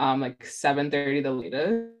 like 7:30 the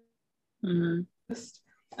latest. Mhm.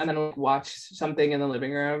 And then we'll watch something in the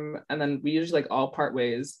living room. And then we usually like all part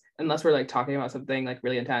ways, unless we're like talking about something like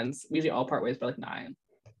really intense. We usually all part ways by like 9.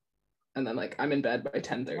 And then like I'm in bed by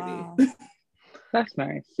 10:30. Wow. That's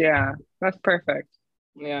nice. Yeah, that's perfect.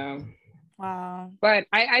 Yeah. Wow. But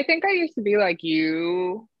I think I used to be like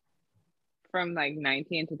you from like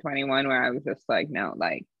 19 to 21, where I was just like, no,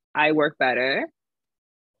 like I work better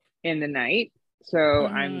in the night. So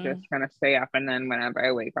I'm just gonna stay up, and then whenever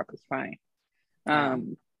I wake up, it's fine. Yeah.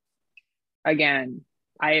 Again,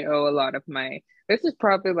 I owe a lot of this is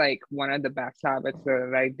probably like one of the best habits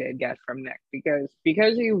that I did get from Nick, because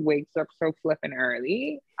he wakes up so flippin'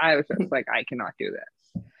 early. I was just like, I cannot do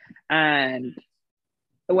this. And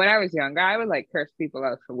when I was younger, I would like curse people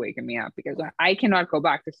out for waking me up because I cannot go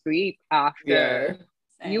back to sleep after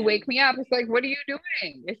you wake me up. It's like, what are you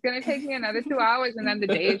doing? It's gonna take me another 2 hours, and then the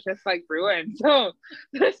day is just like ruined. So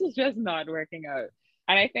this is just not working out.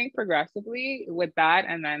 And I think progressively with that,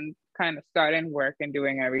 and then kind of starting work and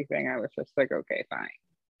doing everything, I was just like, okay, fine.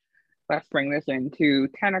 Let's bring this into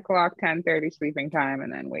 10 o'clock, 10:30 sleeping time,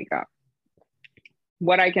 and then wake up.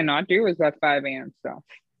 What I cannot do is that 5 a.m. stuff.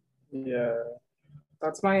 Yeah.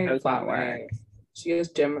 That's my Does not flatmate. She has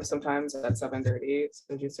gym sometimes at 7:30.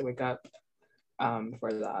 So she used to wake up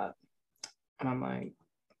for that. And I'm like,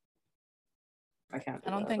 I can't do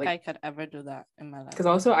I don't that. think like, I could ever do that in my life. because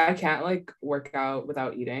also I can't like work out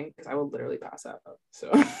without eating because I will literally pass out.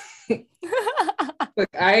 So like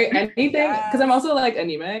anything, because I'm also like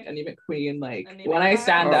anemic queen. Like when I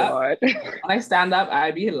stand up,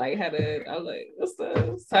 I'd be lightheaded. I'm like, what's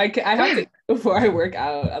this? So I have to eat before I work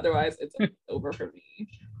out. Otherwise, it's over for me.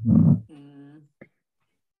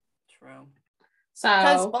 True.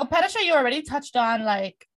 So Well, Pedisha, you already touched on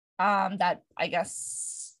like that. I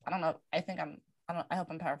guess I don't know. I hope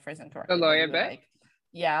I'm paraphrasing correctly. The lawyer but bit? like,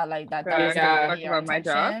 yeah, like that. Yeah, Was talk your about my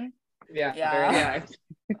job? intention. Yeah.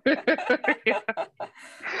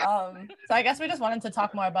 So I guess we just wanted to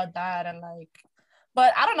talk more about that and like,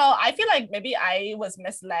 but I don't know. I feel like maybe I was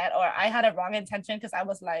misled or I had a wrong intention because I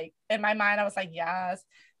was like, in my mind, I was like, yes,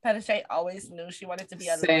 Pedisha always knew she wanted to be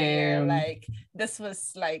a lawyer. Like this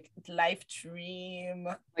was like life dream.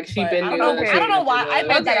 Like she But been. I don't know why I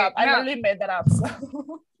made that up. No. I literally made that up. So.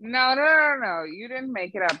 No. You didn't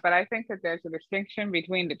make it up. But I think that there's a distinction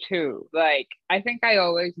between the two. Like, I think I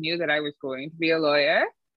always knew that I was going to be a lawyer.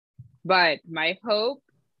 But my hope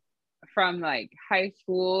from like high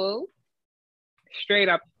school straight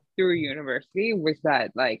up through university was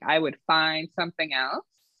that like I would find something else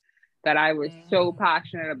that I was so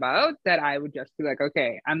passionate about that I would just be like,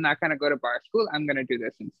 okay, I'm not going to go to bar school. I'm going to do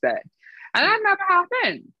this instead. And that never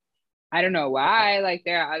happened. I don't know why. Like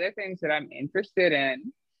there are other things that I'm interested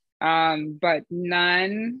in, but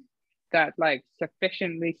none that like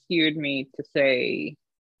sufficiently skewed me to say,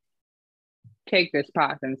 take this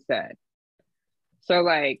path instead. So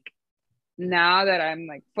like now that I'm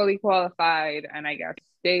like fully qualified and I guess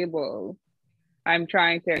stable, I'm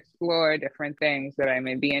trying to explore different things that I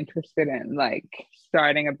may be interested in, like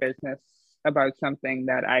starting a business about something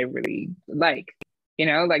that I really like,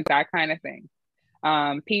 like that kind of thing.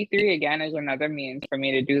 P3 again is another means for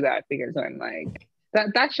me to do that because I'm like,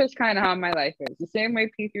 that's just kind of how my life is. The same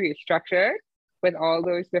way P3 is structured with all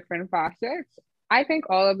those different facets. I think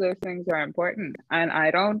all of those things are important. And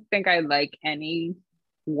I don't think I like any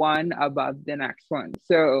one above the next one.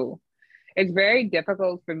 So it's very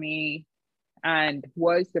difficult for me and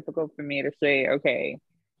was difficult for me to say, okay,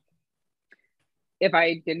 if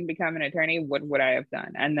I didn't become an attorney, what would I have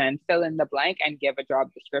done? And then fill in the blank and give a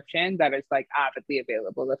job description that is like avidly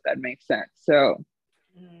available, if that makes sense. So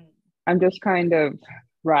I'm just kind of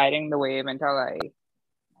riding the wave until I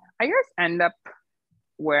guess end up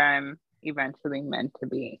where I'm eventually meant to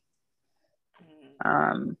be.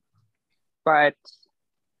 But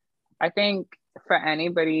I think for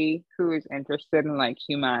anybody who is interested in like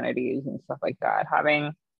humanities and stuff like that,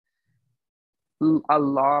 having a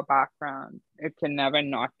law background, it can never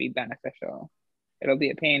not be beneficial. It'll be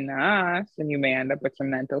a pain in the ass and you may end up with some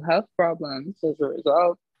mental health problems as a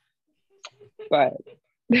result. But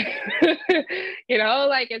like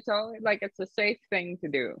it's always like it's a safe thing to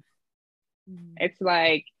do. It's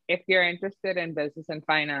like if you're interested in business and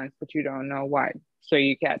finance, but you don't know what, so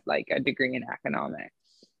you get like a degree in economics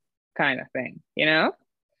kind of thing,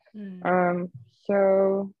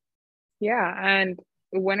 So yeah, and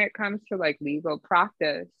when it comes to like legal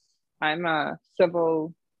practice, I'm a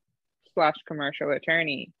civil/commercial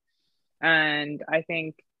attorney, and I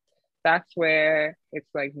think that's where it's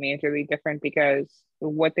like majorly different because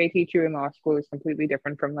what they teach you in law school is completely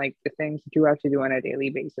different from like the things that you have to do on a daily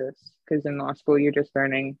basis. Because in law school, you're just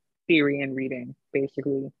learning theory and reading,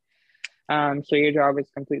 basically. So your job is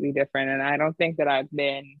completely different. And I don't think that I've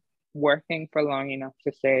been working for long enough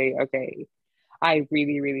to say, okay, I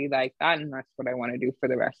really, really like that. And that's what I want to do for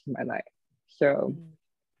the rest of my life. So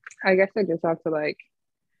I guess I just have to like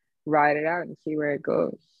ride it out and see where it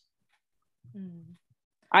goes.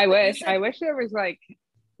 I wish there was like,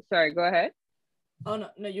 sorry, go ahead. Oh no,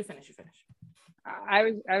 you finish. I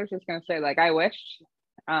was just gonna say like I wish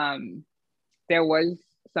there was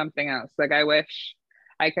something else. Like I wish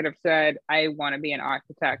I could have said I want to be an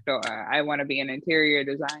architect, or I want to be an interior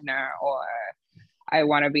designer, or I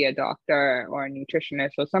want to be a doctor or a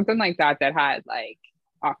nutritionist or something like that had like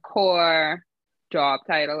a core job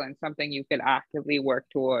title and something you could actively work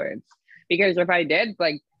towards. Because if I did,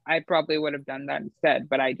 like I probably would have done that instead,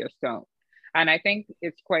 but I just don't. And I think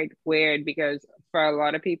it's quite weird because for a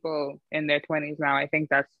lot of people in their 20s now, I think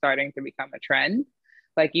that's starting to become a trend.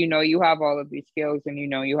 Like, you have all of these skills and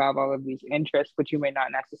you have all of these interests, but you may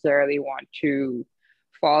not necessarily want to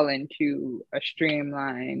fall into a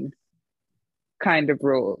streamlined kind of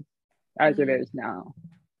role as it is now.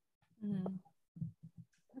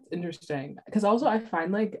 That's interesting. Because also I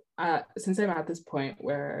find like, since I'm at this point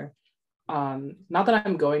where, not that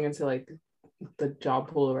I'm going into like the job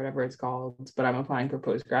pool or whatever it's called, but I'm applying for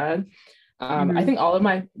postgrad. I think all of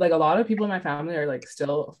my, like a lot of people in my family are like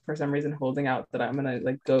still for some reason holding out that I'm gonna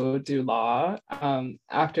like go do law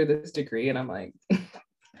after this degree, and I'm like,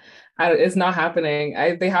 it's not happening.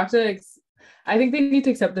 They have to. I think they need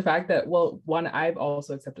to accept the fact that, well, one, I've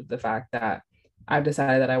also accepted the fact that I've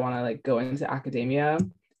decided that I want to like go into academia.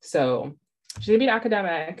 So she's gonna be an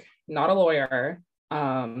academic, not a lawyer.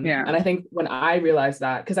 And I think when I realized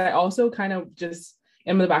that, because I also kind of just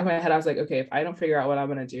in the back of my head, I was like, okay, if I don't figure out what I'm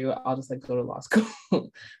gonna do, I'll just like go to law school.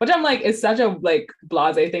 Which I'm like, it's such a like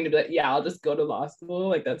blasé thing to be like, yeah, I'll just go to law school.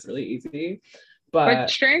 Like that's really easy. But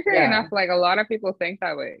strangely enough, like a lot of people think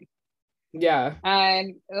that way. Yeah.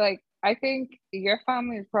 And like I think your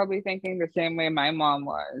family is probably thinking the same way my mom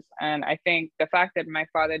was. And I think the fact that my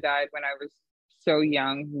father died when I was so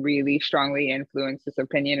young really strongly influenced this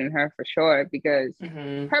opinion in her for sure, because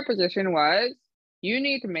her position was, you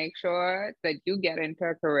need to make sure that you get into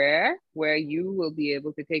a career where you will be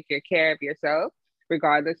able to take care of yourself,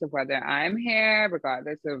 regardless of whether I'm here,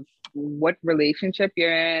 regardless of what relationship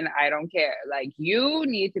you're in. I don't care. Like, you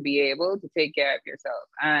need to be able to take care of yourself.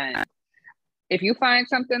 And if you find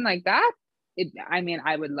something like that,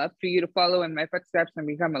 I would love for you to follow in my footsteps and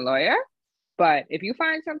become a lawyer. But if you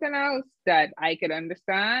find something else that I could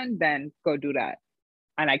understand, then go do that.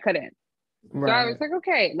 And I couldn't. Right. So I was like,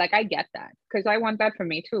 okay, like I get that because I want that for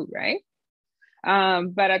me too, right?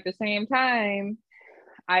 But at the same time,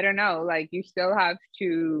 I don't know, like you still have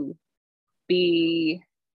to be,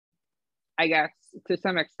 I guess, to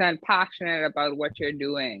some extent passionate about what you're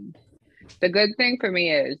doing. The good thing for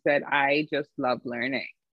me is that I just love learning.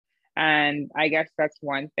 And I guess that's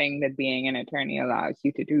one thing that being an attorney allows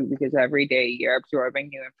you to do, because every day you're absorbing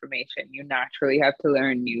new information. You naturally have to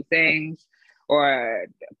learn new things or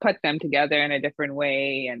put them together in a different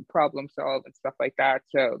way and problem solve and stuff like that.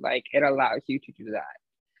 So like it allows you to do that.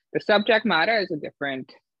 The subject matter is a different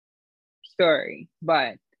story,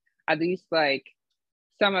 but at least like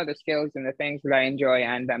some of the skills and the things that I enjoy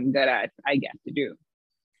and I'm good at, I get to do.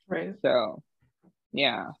 Right. So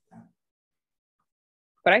yeah.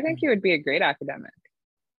 But I think you would be a great academic.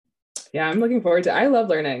 Yeah, I'm looking forward to it. I love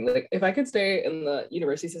learning. Like if I could stay in the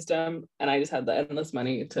university system and I just had the endless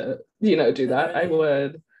money to, do that, I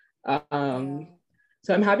would.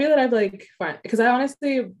 So I'm happy that I've like because I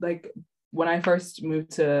honestly like when I first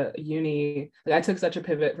moved to uni, like I took such a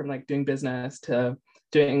pivot from like doing business to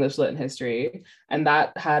doing English Lit and history. And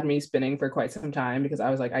that had me spinning for quite some time because I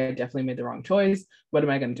was like, I definitely made the wrong choice. What am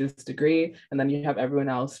I going to do with this degree? And then you have everyone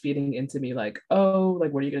else feeding into me like, oh,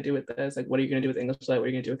 like, what are you going to do with this? Like, what are you going to do with English Lit? What are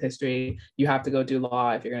you going to do with history? You have to go do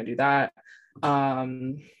law if you're going to do that.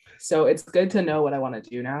 So it's good to know what I want to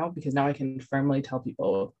do now because now I can firmly tell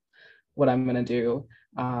people what I'm going to do.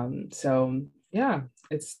 So yeah,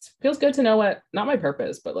 it feels good to know what, not my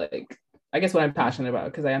purpose, but like, I guess what I'm passionate about,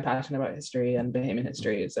 because I am passionate about history and Bahamian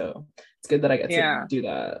history. So it's good that I get to do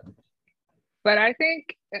that. But I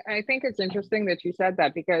think it's interesting that you said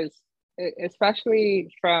that because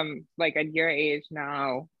especially from like at your age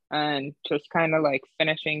now and just kind of like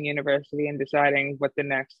finishing university and deciding what the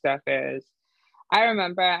next step is. I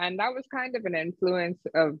remember, and that was kind of an influence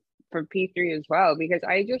for P3 as well, because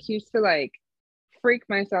I just used to like freak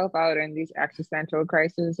myself out in these existential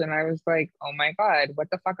crises. And I was like, oh my God,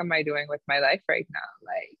 what the fuck am I doing with my life right now?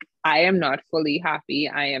 Like, I am not fully happy.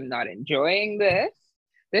 I am not enjoying this.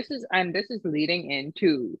 This is leading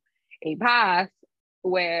into a path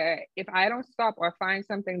where if I don't stop or find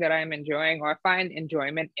something that I'm enjoying or find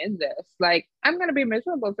enjoyment in this, like I'm going to be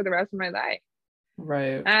miserable for the rest of my life.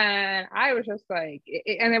 Right. And I was just like,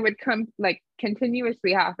 and it would come like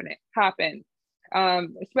continuously happen,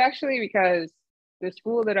 especially because the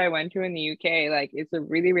school that I went to in the UK, like it's a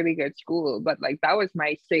really, really good school, but like that was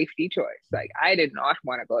my safety choice. Like I did not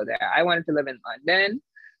want to go there. I wanted to live in London.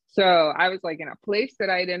 So I was like in a place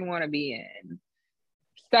that I didn't want to be in,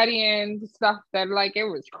 studying stuff that like it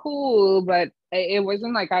was cool, but it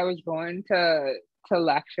wasn't like I was going to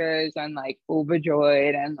lectures and like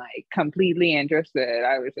overjoyed and like completely interested.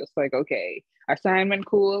 I was just like, okay, assignment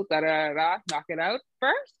cool, knock it out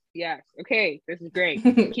first. Yes, okay, this is great.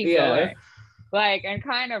 Keep going. Like, and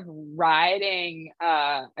kind of riding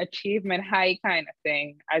achievement high kind of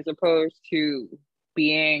thing, as opposed to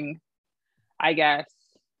being, I guess,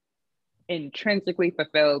 intrinsically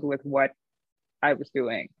fulfilled with what I was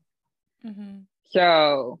doing. Mm-hmm.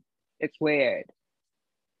 So it's weird.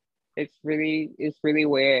 It's really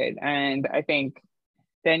weird. And I think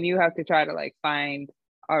then you have to try to like find,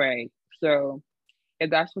 all right, so if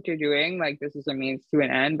that's what you're doing, like this is a means to an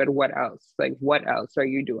end, but what else? Like, what else are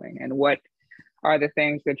you doing? And what are the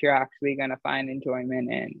things that you're actually going to find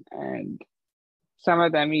enjoyment in? And some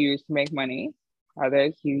of them you use to make money,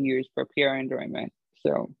 others you use for pure enjoyment.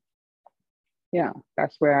 So yeah,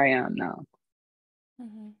 that's where I am now.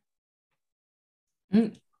 Mm-hmm.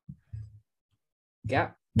 Mm.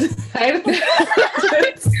 Yeah.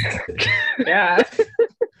 Yeah.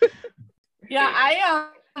 Yeah,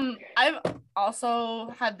 I've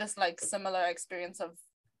also had this like similar experience of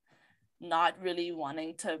not really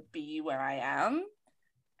wanting to be where I am,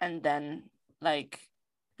 and then like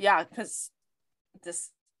because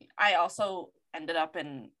I also ended up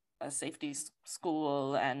in a safety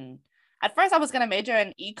school, and at first I was gonna major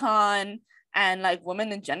in econ and like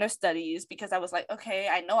women and gender studies because I was like, okay,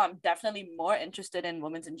 I know I'm definitely more interested in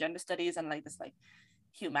women's and gender studies and like this like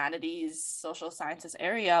humanities, social sciences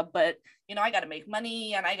area, but I got to make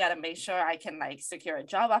money and I got to make sure I can like secure a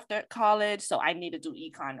job after college, so I need to do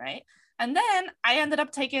econ, right? And then I ended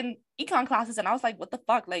up taking econ classes and I was like, what the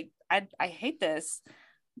fuck, like I hate this.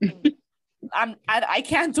 I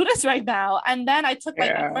can't do this right now. And then I took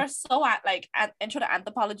like my first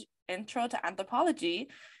intro to anthropology,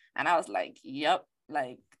 and I was like, yep,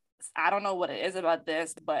 like I don't know what it is about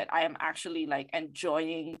this, but I am actually like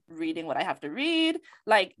enjoying reading what I have to read.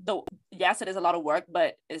 Like yes, it is a lot of work,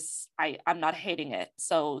 but I'm not hating it.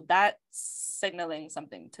 So that's signaling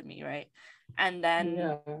something to me, right? And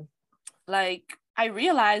then like I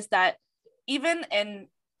realized that even in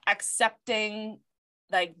accepting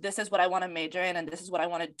like this is what I want to major in and this is what I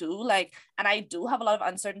want to do, like, and I do have a lot of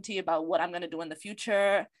uncertainty about what I'm going to do in the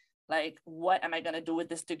future, like what am I going to do with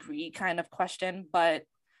this degree kind of question, but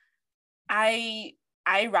I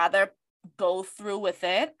rather go through with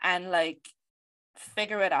it and like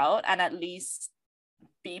figure it out and at least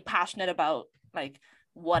be passionate about like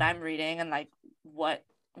what I'm reading and like what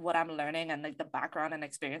I'm learning and like the background and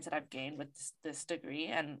experience that I've gained with this degree,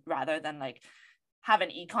 and rather than like have an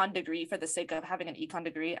econ degree for the sake of having an econ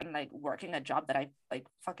degree and like working a job that I like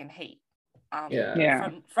fucking hate.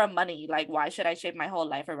 From money. Like, why should I shape my whole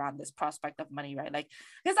life around this prospect of money, right? Like,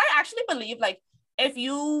 because I actually believe like if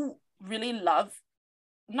you really love,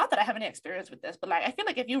 not that I have any experience with this, but like I feel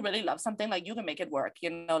like if you really love something, like you can make it work,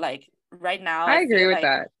 you know. Like right now I agree with like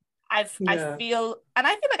that. I feel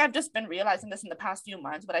like I've just been realizing this in the past few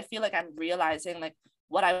months, but I feel like I'm realizing like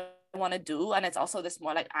what I want to do, and it's also this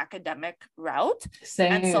more like academic route.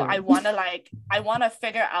 Same. And so I want to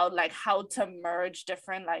figure out like how to merge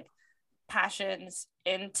different like passions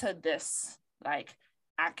into this like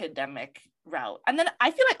academic route. And then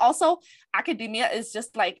I feel like also academia is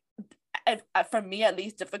just like, for me at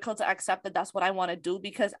least, difficult to accept that that's what I want to do,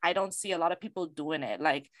 because I don't see a lot of people doing it.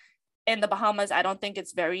 Like in the Bahamas, I don't think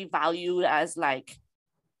it's very valued as like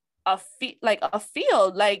a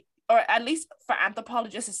field, like, or at least for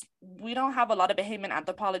anthropologists, we don't have a lot of Bahamian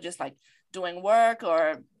anthropologists like doing work,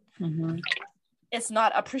 or it's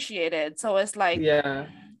not appreciated. So it's like,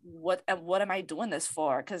 what am I doing this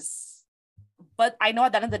for? But I know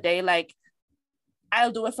at the end of the day, like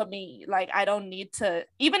I'll do it for me. Like I don't need to,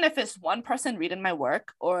 even if it's one person reading my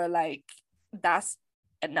work, or like that's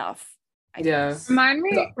enough. I guess. Remind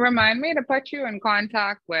me to put you in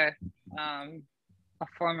contack with a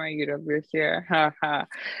former UW here.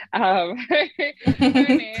 Her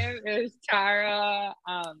name is Tara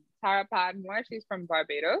Padmore. She's from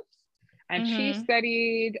Barbados, and she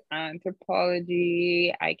studied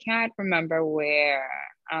anthropology. I can't remember where,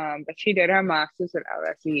 but she did her master's at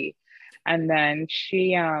LSE, and then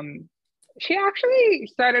she actually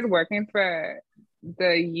started working for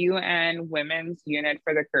the UN Women's Unit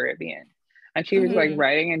for the Caribbean, and she was like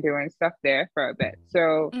writing and doing stuff there for a bit.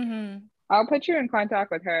 So I'll put you in contact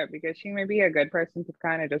with her, because she may be a good person to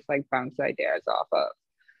kind of just like bounce ideas off of.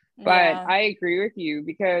 But I agree with you,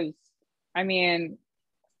 because I mean,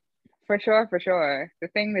 for sure, the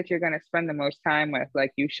thing that you're going to spend the most time with,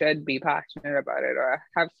 like, you should be passionate about it or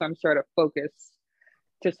have some sort of focus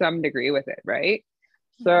to some degree with it, right?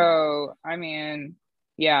 So I mean,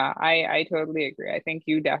 yeah, I totally agree. I think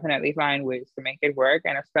you definitely find ways to make it work,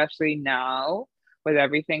 and especially now with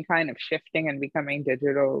everything kind of shifting and becoming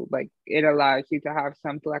digital, like it allows you to have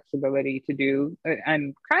some flexibility to do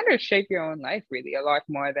and kind of shape your own life really a lot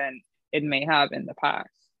more than it may have in the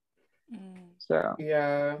past. So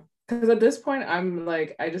because at this point I'm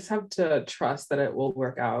like, I just have to trust that it will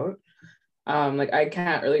work out. Like you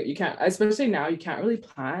can't, especially now, you can't really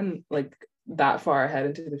plan like that far ahead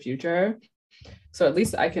into the future. So at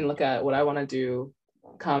least I can look at what I want to do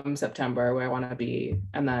come September, where I want to be,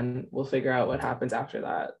 and then we'll figure out what happens after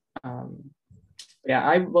that.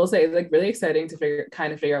 I will say it's like really exciting to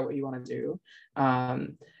figure out what you want to do.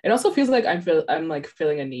 It also feels like I'm like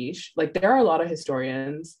filling a niche. Like there are a lot of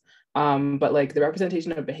historians, but like the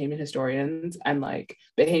representation of Bahamian historians and like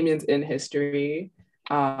Bahamians in history,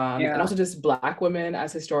 and also just Black women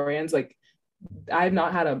as historians, like I've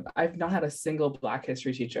not had a single Black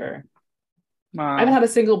history teacher. I haven't had a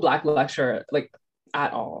single Black lecturer like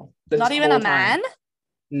at all. Not even a man?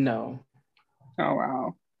 No. Oh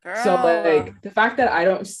wow. Girl. So like the fact that I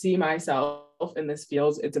don't see myself in this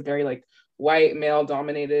field, it's a very like white male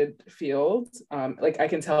dominated field. Like I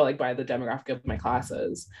can tell like by the demographic of my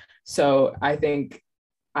classes. So I think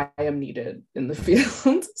I am needed in the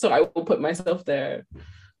field. So I will put myself there.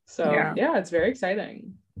 So yeah it's very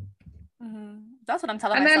exciting. That's what I'm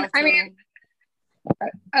telling myself. I mean,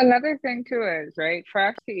 another thing too is, right, for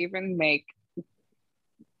us to even make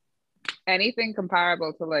anything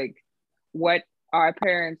comparable to like what our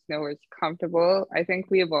parents know is comfortable, I think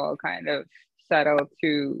we've all kind of settled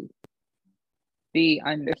to the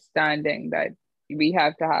understanding that we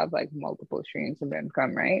have to have like multiple streams of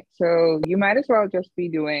income, right? So you might as well just be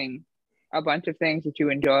doing a bunch of things that you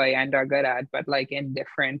enjoy and are good at, but like in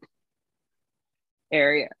different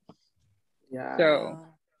areas. Yeah. So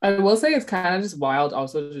I will say it's kind of just wild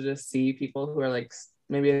also to just see people who are like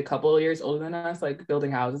maybe a couple of years older than us, like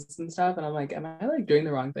building houses and stuff. And I'm like, am I like doing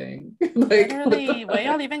the wrong thing? Like, Literally, where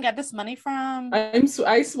y'all even get this money from?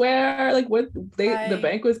 I swear, like what the Like-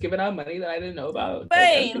 bank was giving out money that I didn't know about.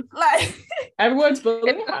 Babe, like Everyone's building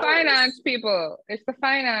It's the a house. finance people. It's the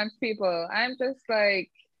finance people. I'm just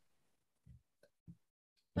like,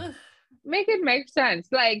 make it make sense.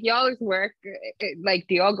 Like y'all's work, like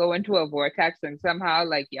do y'all go into a vortex and somehow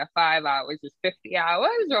like your 5 hours is 50 hours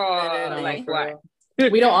or Literally. like For what?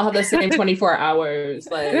 real. We don't all have the same 24 hours.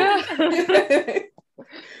 Like,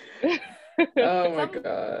 oh my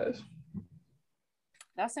gosh.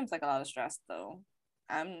 that seems like a lot of stress though.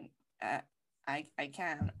 I'm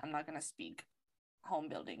not gonna speak home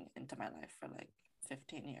building into my life for like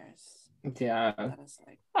 15 years. Yeah. That is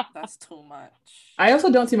like, that's too much. I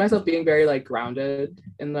also don't see myself being very like grounded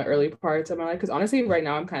in the early parts of my life because honestly, right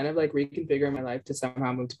now I'm kind of like reconfiguring my life to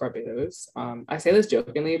somehow move to Barbados. I say this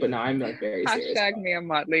jokingly, but now I'm like very serious. Hashtag me and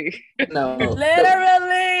Motley. No,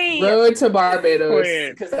 Literally. road to Barbados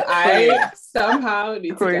Quit. because I somehow need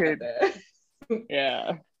to Quit. get there.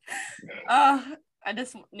 Yeah. I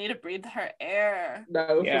just need to breathe her air.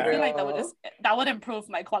 No, Yeah. I for feel like real. that would improve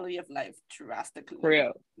my quality of life drastically.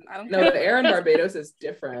 Real. I don't No, care. the air in Barbados is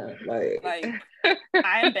different. Like I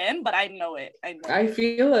haven't been, but I know it. I know I it.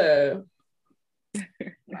 feel it.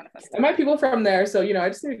 Manifesting. And my people from there, so you know, I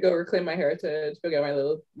just need to go reclaim my heritage, go get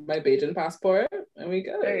my Bajan passport, and we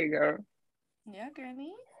go. There you go. Yeah,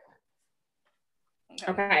 girly.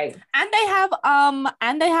 Okay. And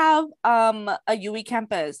they have a UE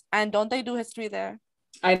campus, and don't they do history there?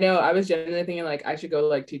 I know. I was genuinely thinking like I should go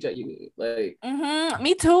like teach at uni. Like,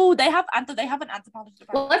 Me too. They have an anthropology well,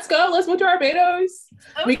 department. let's go. Let's move to Barbados.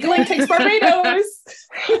 We can like taste Barbados.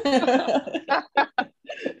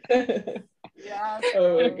 Yeah.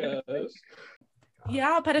 Oh my gosh.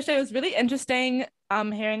 Yeah, Pedeshe, it was really interesting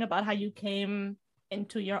hearing about how you came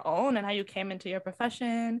into your own and how you came into your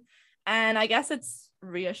profession. And I guess it's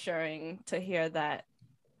reassuring to hear that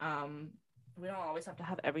we don't always have to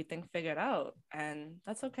have everything figured out, and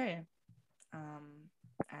that's okay.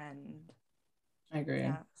 And I agree.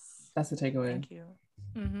 yes, That's the takeaway. thank you.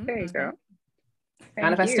 Mhm, There you mhm. go. Thank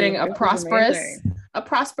Manifesting you. a This was prosperous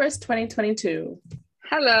amazing. 2022.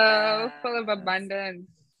 Hello, full of Yes. abundance.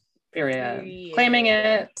 Period. Period. Claiming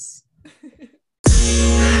it.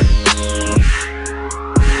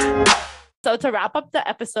 So to wrap up the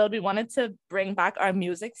episode, we wanted to bring back our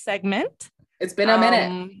music segment. It's been a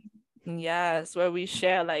minute. Yes, where we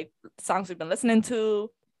share like songs we've been listening to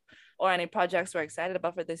or any projects we're excited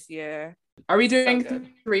about for this year. Are we doing good.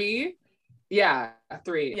 3? Yeah,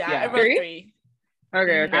 3. Yeah, I wrote Three? 3.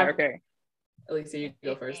 Okay, okay, Mhm. okay. Alicia, you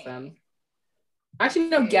go first then. Actually,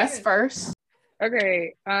 no, guess first.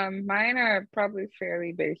 Okay, mine are probably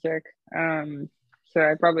fairly basic. So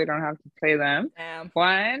I probably don't have to play them. Damn.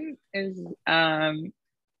 One is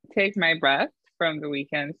Take My Breath from The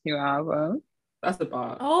Weeknd's new album. That's the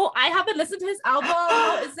bot. Oh, I haven't listened to his album.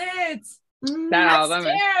 How is it? That I'm album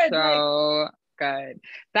is scared, so good.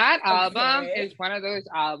 That album Okay. is one of those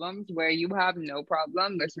albums where you have no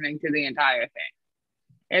problem listening to the entire thing.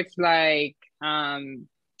 It's like,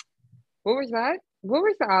 what was that? What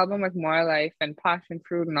was the album with More Life and Passion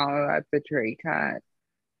Fruit and all of that that Drake had?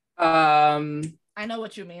 I know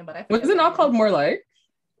what you mean, but I Was it not called More Like?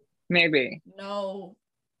 Maybe. No.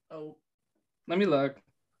 Oh, Let me look.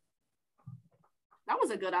 that was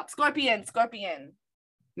a good up. Scorpion.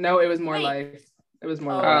 No, it was More Wait. Life. It was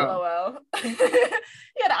More Oh, Life. well.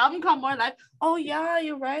 He had an album called More Life. Oh yeah,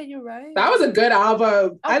 you're right. That was a good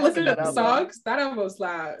album. That I was a listened to good the album. songs. That album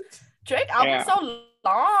slapped. Drake album Yeah. so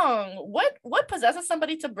long. What possesses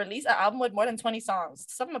somebody to release an album with more than 20 songs?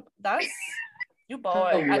 That's you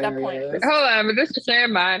boy at that point. Hilarious. Hold on, but this is the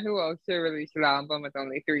same man who also released an album with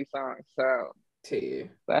only 3 songs. So T.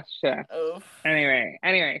 that's just. Oof.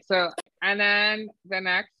 Anyway, so and then the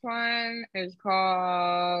next one is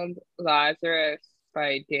called Lazarus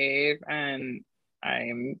by Dave, and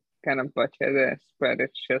I'm gonna butcher this, but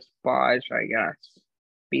it's just Bodge, I guess.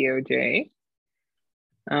 BOJ.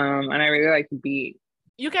 And I really like the beat.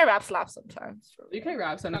 UK rap slaps sometimes. UK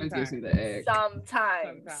rap sometimes gives me the ick.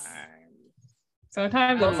 Sometimes.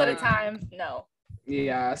 Sometimes Most I'm of the like, time, no.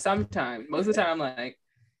 yeah, sometimes. Most of the time I'm like,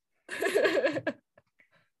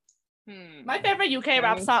 My favorite UK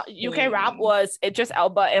rap Let song, me UK rap see. was Idris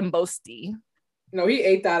Elba and Boasty. no, he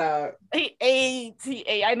ate that up. He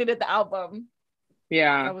ate. I needed the album.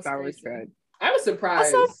 Yeah, That was that was crazy. good. I was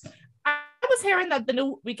surprised. Also, I was hearing that the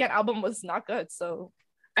new Weeknd album was not good, so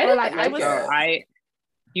I didn't like, like, I was- it.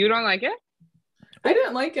 You don't like it? I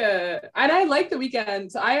didn't like it. And I like The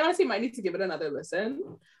Weeknd. So I honestly might need to give it another listen.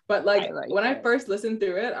 But like I like when I it. first listened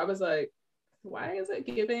through it, I was like, why is it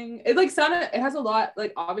giving? It like sounded. It has a lot.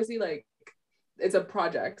 Like obviously, like it's a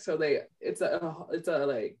project, so it's a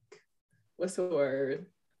like what's the word?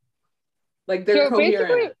 Like they're So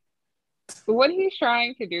coherent. basically, what he's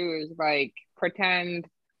trying to do is like pretend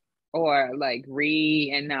or like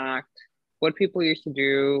reenact what people used to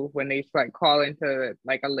do when they used to like call into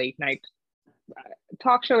like a late night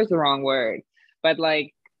talk show is the wrong word, but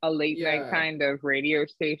like a late night kind of radio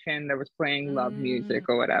station that was playing love music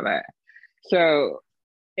or whatever. So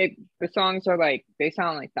the songs are like they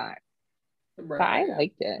sound like that. Right. But I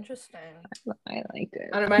liked it. Interesting. I liked it.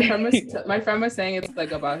 And my friend was saying it's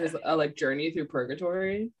like about his like journey through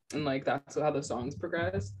purgatory, and like that's how the songs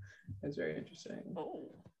progress. It's very interesting. Oh,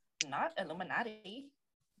 not Illuminati.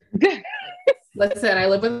 Listen, I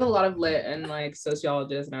live with a lot of lit and like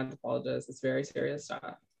sociologists and anthropologists. It's very serious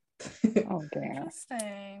stuff. Oh damn.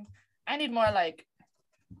 Interesting. I need more like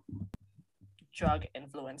drug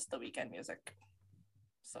influence The Weeknd music.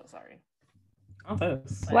 So sorry. All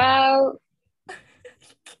this. Well,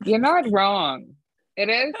 you're not wrong. It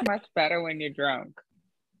is much better when you're drunk.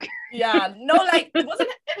 Yeah, no, like wasn't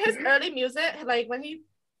it in his early music, like when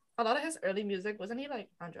a lot of his early music, wasn't he like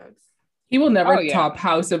on drugs? He will never Oh, yeah. top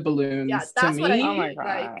House of Balloons. Yeah, to that's me. what I Oh my mean. god.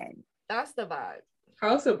 Like that's the vibe.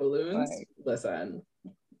 House of Balloons. Like- Listen,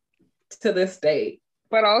 to this date.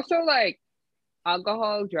 But also like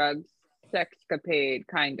alcohol, drugs, sexcapade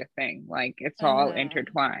kind of thing. Like it's all Mhm.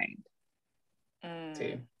 intertwined.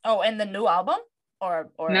 See. Oh, in the new album? Or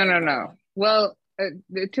No. Well,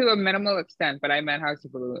 to a minimal extent, but I meant House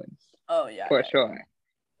of Balloons Oh yeah. for yeah, sure.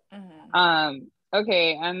 yeah.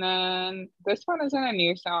 Okay, and then this one isn't a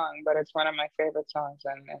new song, but it's one of my favorite songs,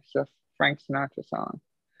 and it's a Frank Sinatra song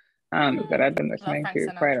that I've been listening Frank to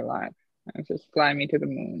Sinatra. quite a lot. It's just "Fly Me to the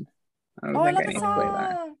Moon." I don't Oh, I think love I the need to play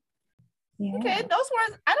that. song. Yeah. Okay, I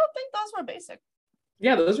don't think those were basic.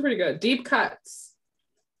 Yeah, those are pretty good. Deep cuts.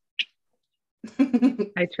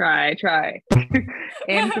 I try.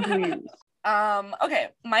 Aim to please. Okay,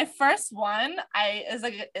 my first one is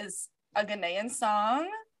a Ghanaian song.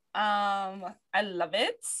 I love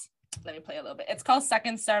it. Let me play a little bit. It's called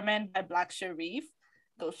Second Sermon by Black Sharif.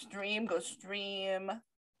 Go stream.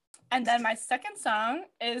 And then my second song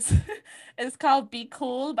is called Be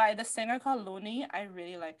Cool by the singer called Looney. I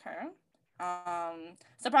really like her.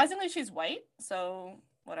 Surprisingly, she's white, so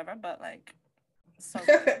whatever, but like so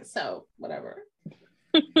good. So whatever.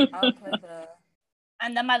 I'll play the.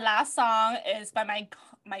 And then my last song is by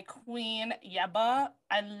my queen Yeba.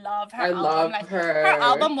 I love her. I love like, her. Her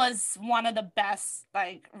album was one of the best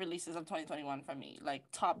like releases of 2021 for me, like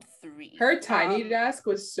top 3. Her Tiny Desk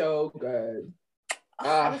was so good.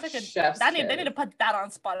 I wish I could. Chef's They kiss. need to put that on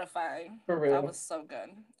Spotify. For real. That was so good.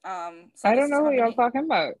 So I this don't is know how who y'all many- talking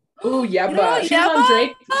about. Ooh, Yeba. You know She was on Yeba?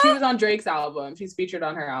 Drake. She was on Drake's album. She's featured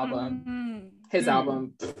on her album. His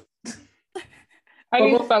album. How do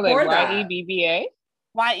you But spell it? before that- YEBBA?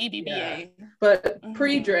 YEBBA. But Mhm.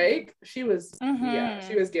 pre-Drake, she was Mhm.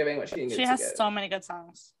 she was giving what she needed She to has give. so many good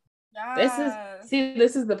songs. This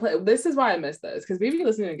Yes. is the play. This is why I miss this, because we be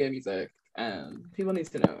listening to good music and people need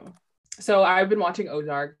to know. So I've been watching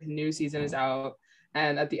Ozark. New season is out,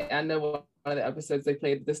 and at the end of one of the episodes, they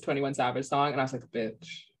played this 21 Savage song, and I was like,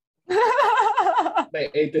 "Bitch, they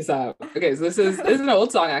ate this up." Okay, so this is an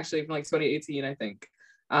old song actually from like 2018, I think.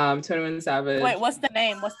 21 Savage. Wait, what's the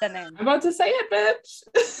name? I'm about to say it, bitch.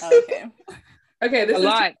 Oh, okay. Okay, this A is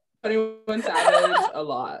lot. 21 Savage. A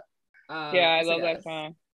lot. Yeah, I so love that yes.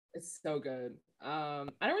 song. It's so good. I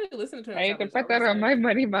don't really listen to 21 I need to Savage. put that on my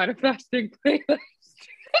money manifesting playlist.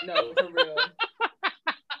 No, for real.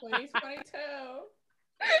 2022.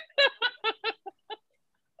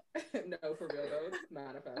 No, for real though.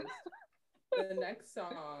 Manifest. The next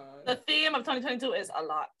song. The theme of 2022 is a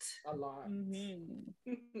lot. A lot.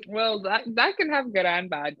 Well, that can have good and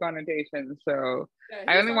bad connotations. So Yeah,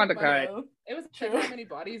 I he only was want the talking good. about- It was True. like how many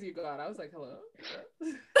bodies you got. I was like, hello.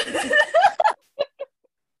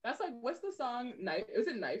 That's like, what's the song? Knife? Was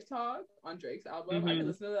it Knife Talk on Drake's album? I Mhm. be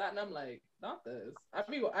listening to that and I'm like, not this. I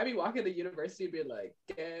be walking to university and be like,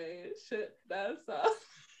 gay shit. That's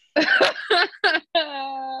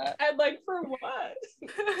and like for what?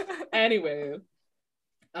 Anyway,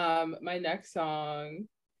 my next song,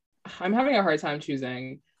 I'm having a hard time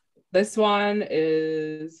choosing. This one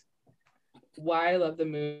is "Why I Love the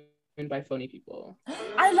Moon" by Phony People.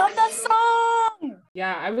 I love that song.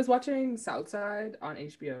 Yeah, I was watching Southside on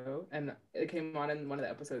HBO and it came on in one of the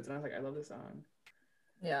episodes and I was like, I love this song.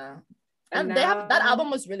 Yeah. And And they have that now- album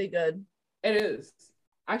was really good. It is.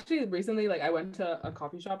 Actually, recently, like I went to a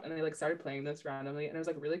coffee shop and they like started playing this randomly and it was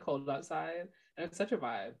like really cold outside and it's such a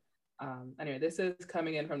vibe. Anyway, this is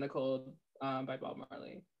 "Coming In From the Cold" by Bob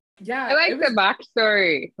Marley. Yeah, I like the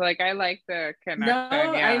backstory. Like, I like the connection.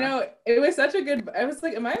 No, yeah. I know. It was such a good. I was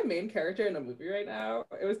like, am I a main character in a movie right now?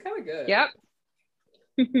 It was kind of good. Yep.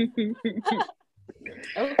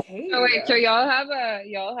 Okay. Oh wait, so y'all have a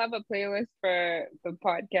playlist for the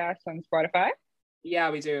podcast on Spotify?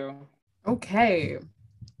 Yeah, we do. Okay.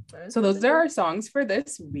 So those are our songs for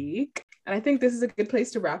this week. And I think this is a good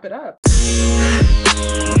place to wrap it up.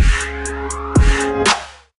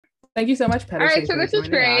 Thank you so much, Petter. All right, so this is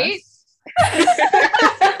great.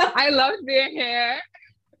 I loved being here.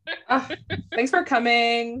 Thanks for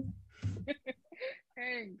coming.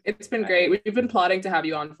 Thanks. It's been great. We've been plotting to have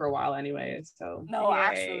you on for a while anyway. So No, Yay.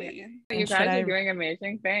 actually. You guys are doing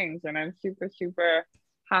amazing things, and I'm super, super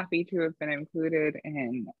happy to have been included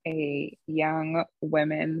in a young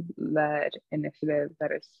women-led initiative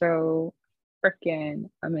that is so freaking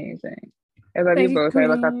amazing. I love you both. I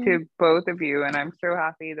look up to both of you, and I'm so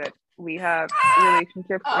happy that we have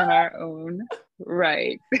relationships in our own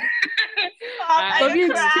right. Love you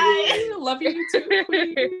too. Love you too,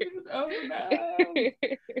 queen. Oh no.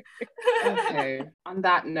 Okay. On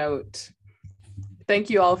that note, thank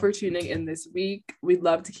you all for tuning in this week. We'd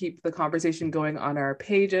love to keep the conversation going on our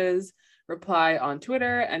pages. Reply on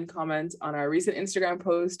Twitter and comment on our recent Instagram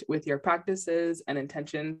post with your practices and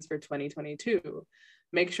intentions for 2022.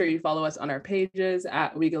 Make sure you follow us on our pages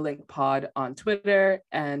at WeGoLink Pod on Twitter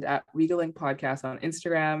and at WeGoLink Podcast on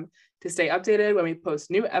Instagram to stay updated when we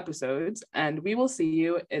post new episodes. And we will see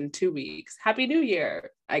you in 2 weeks. Happy New Year,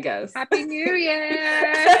 I guess. Happy New Year!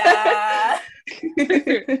 Yeah.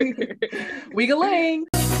 WeGoLink.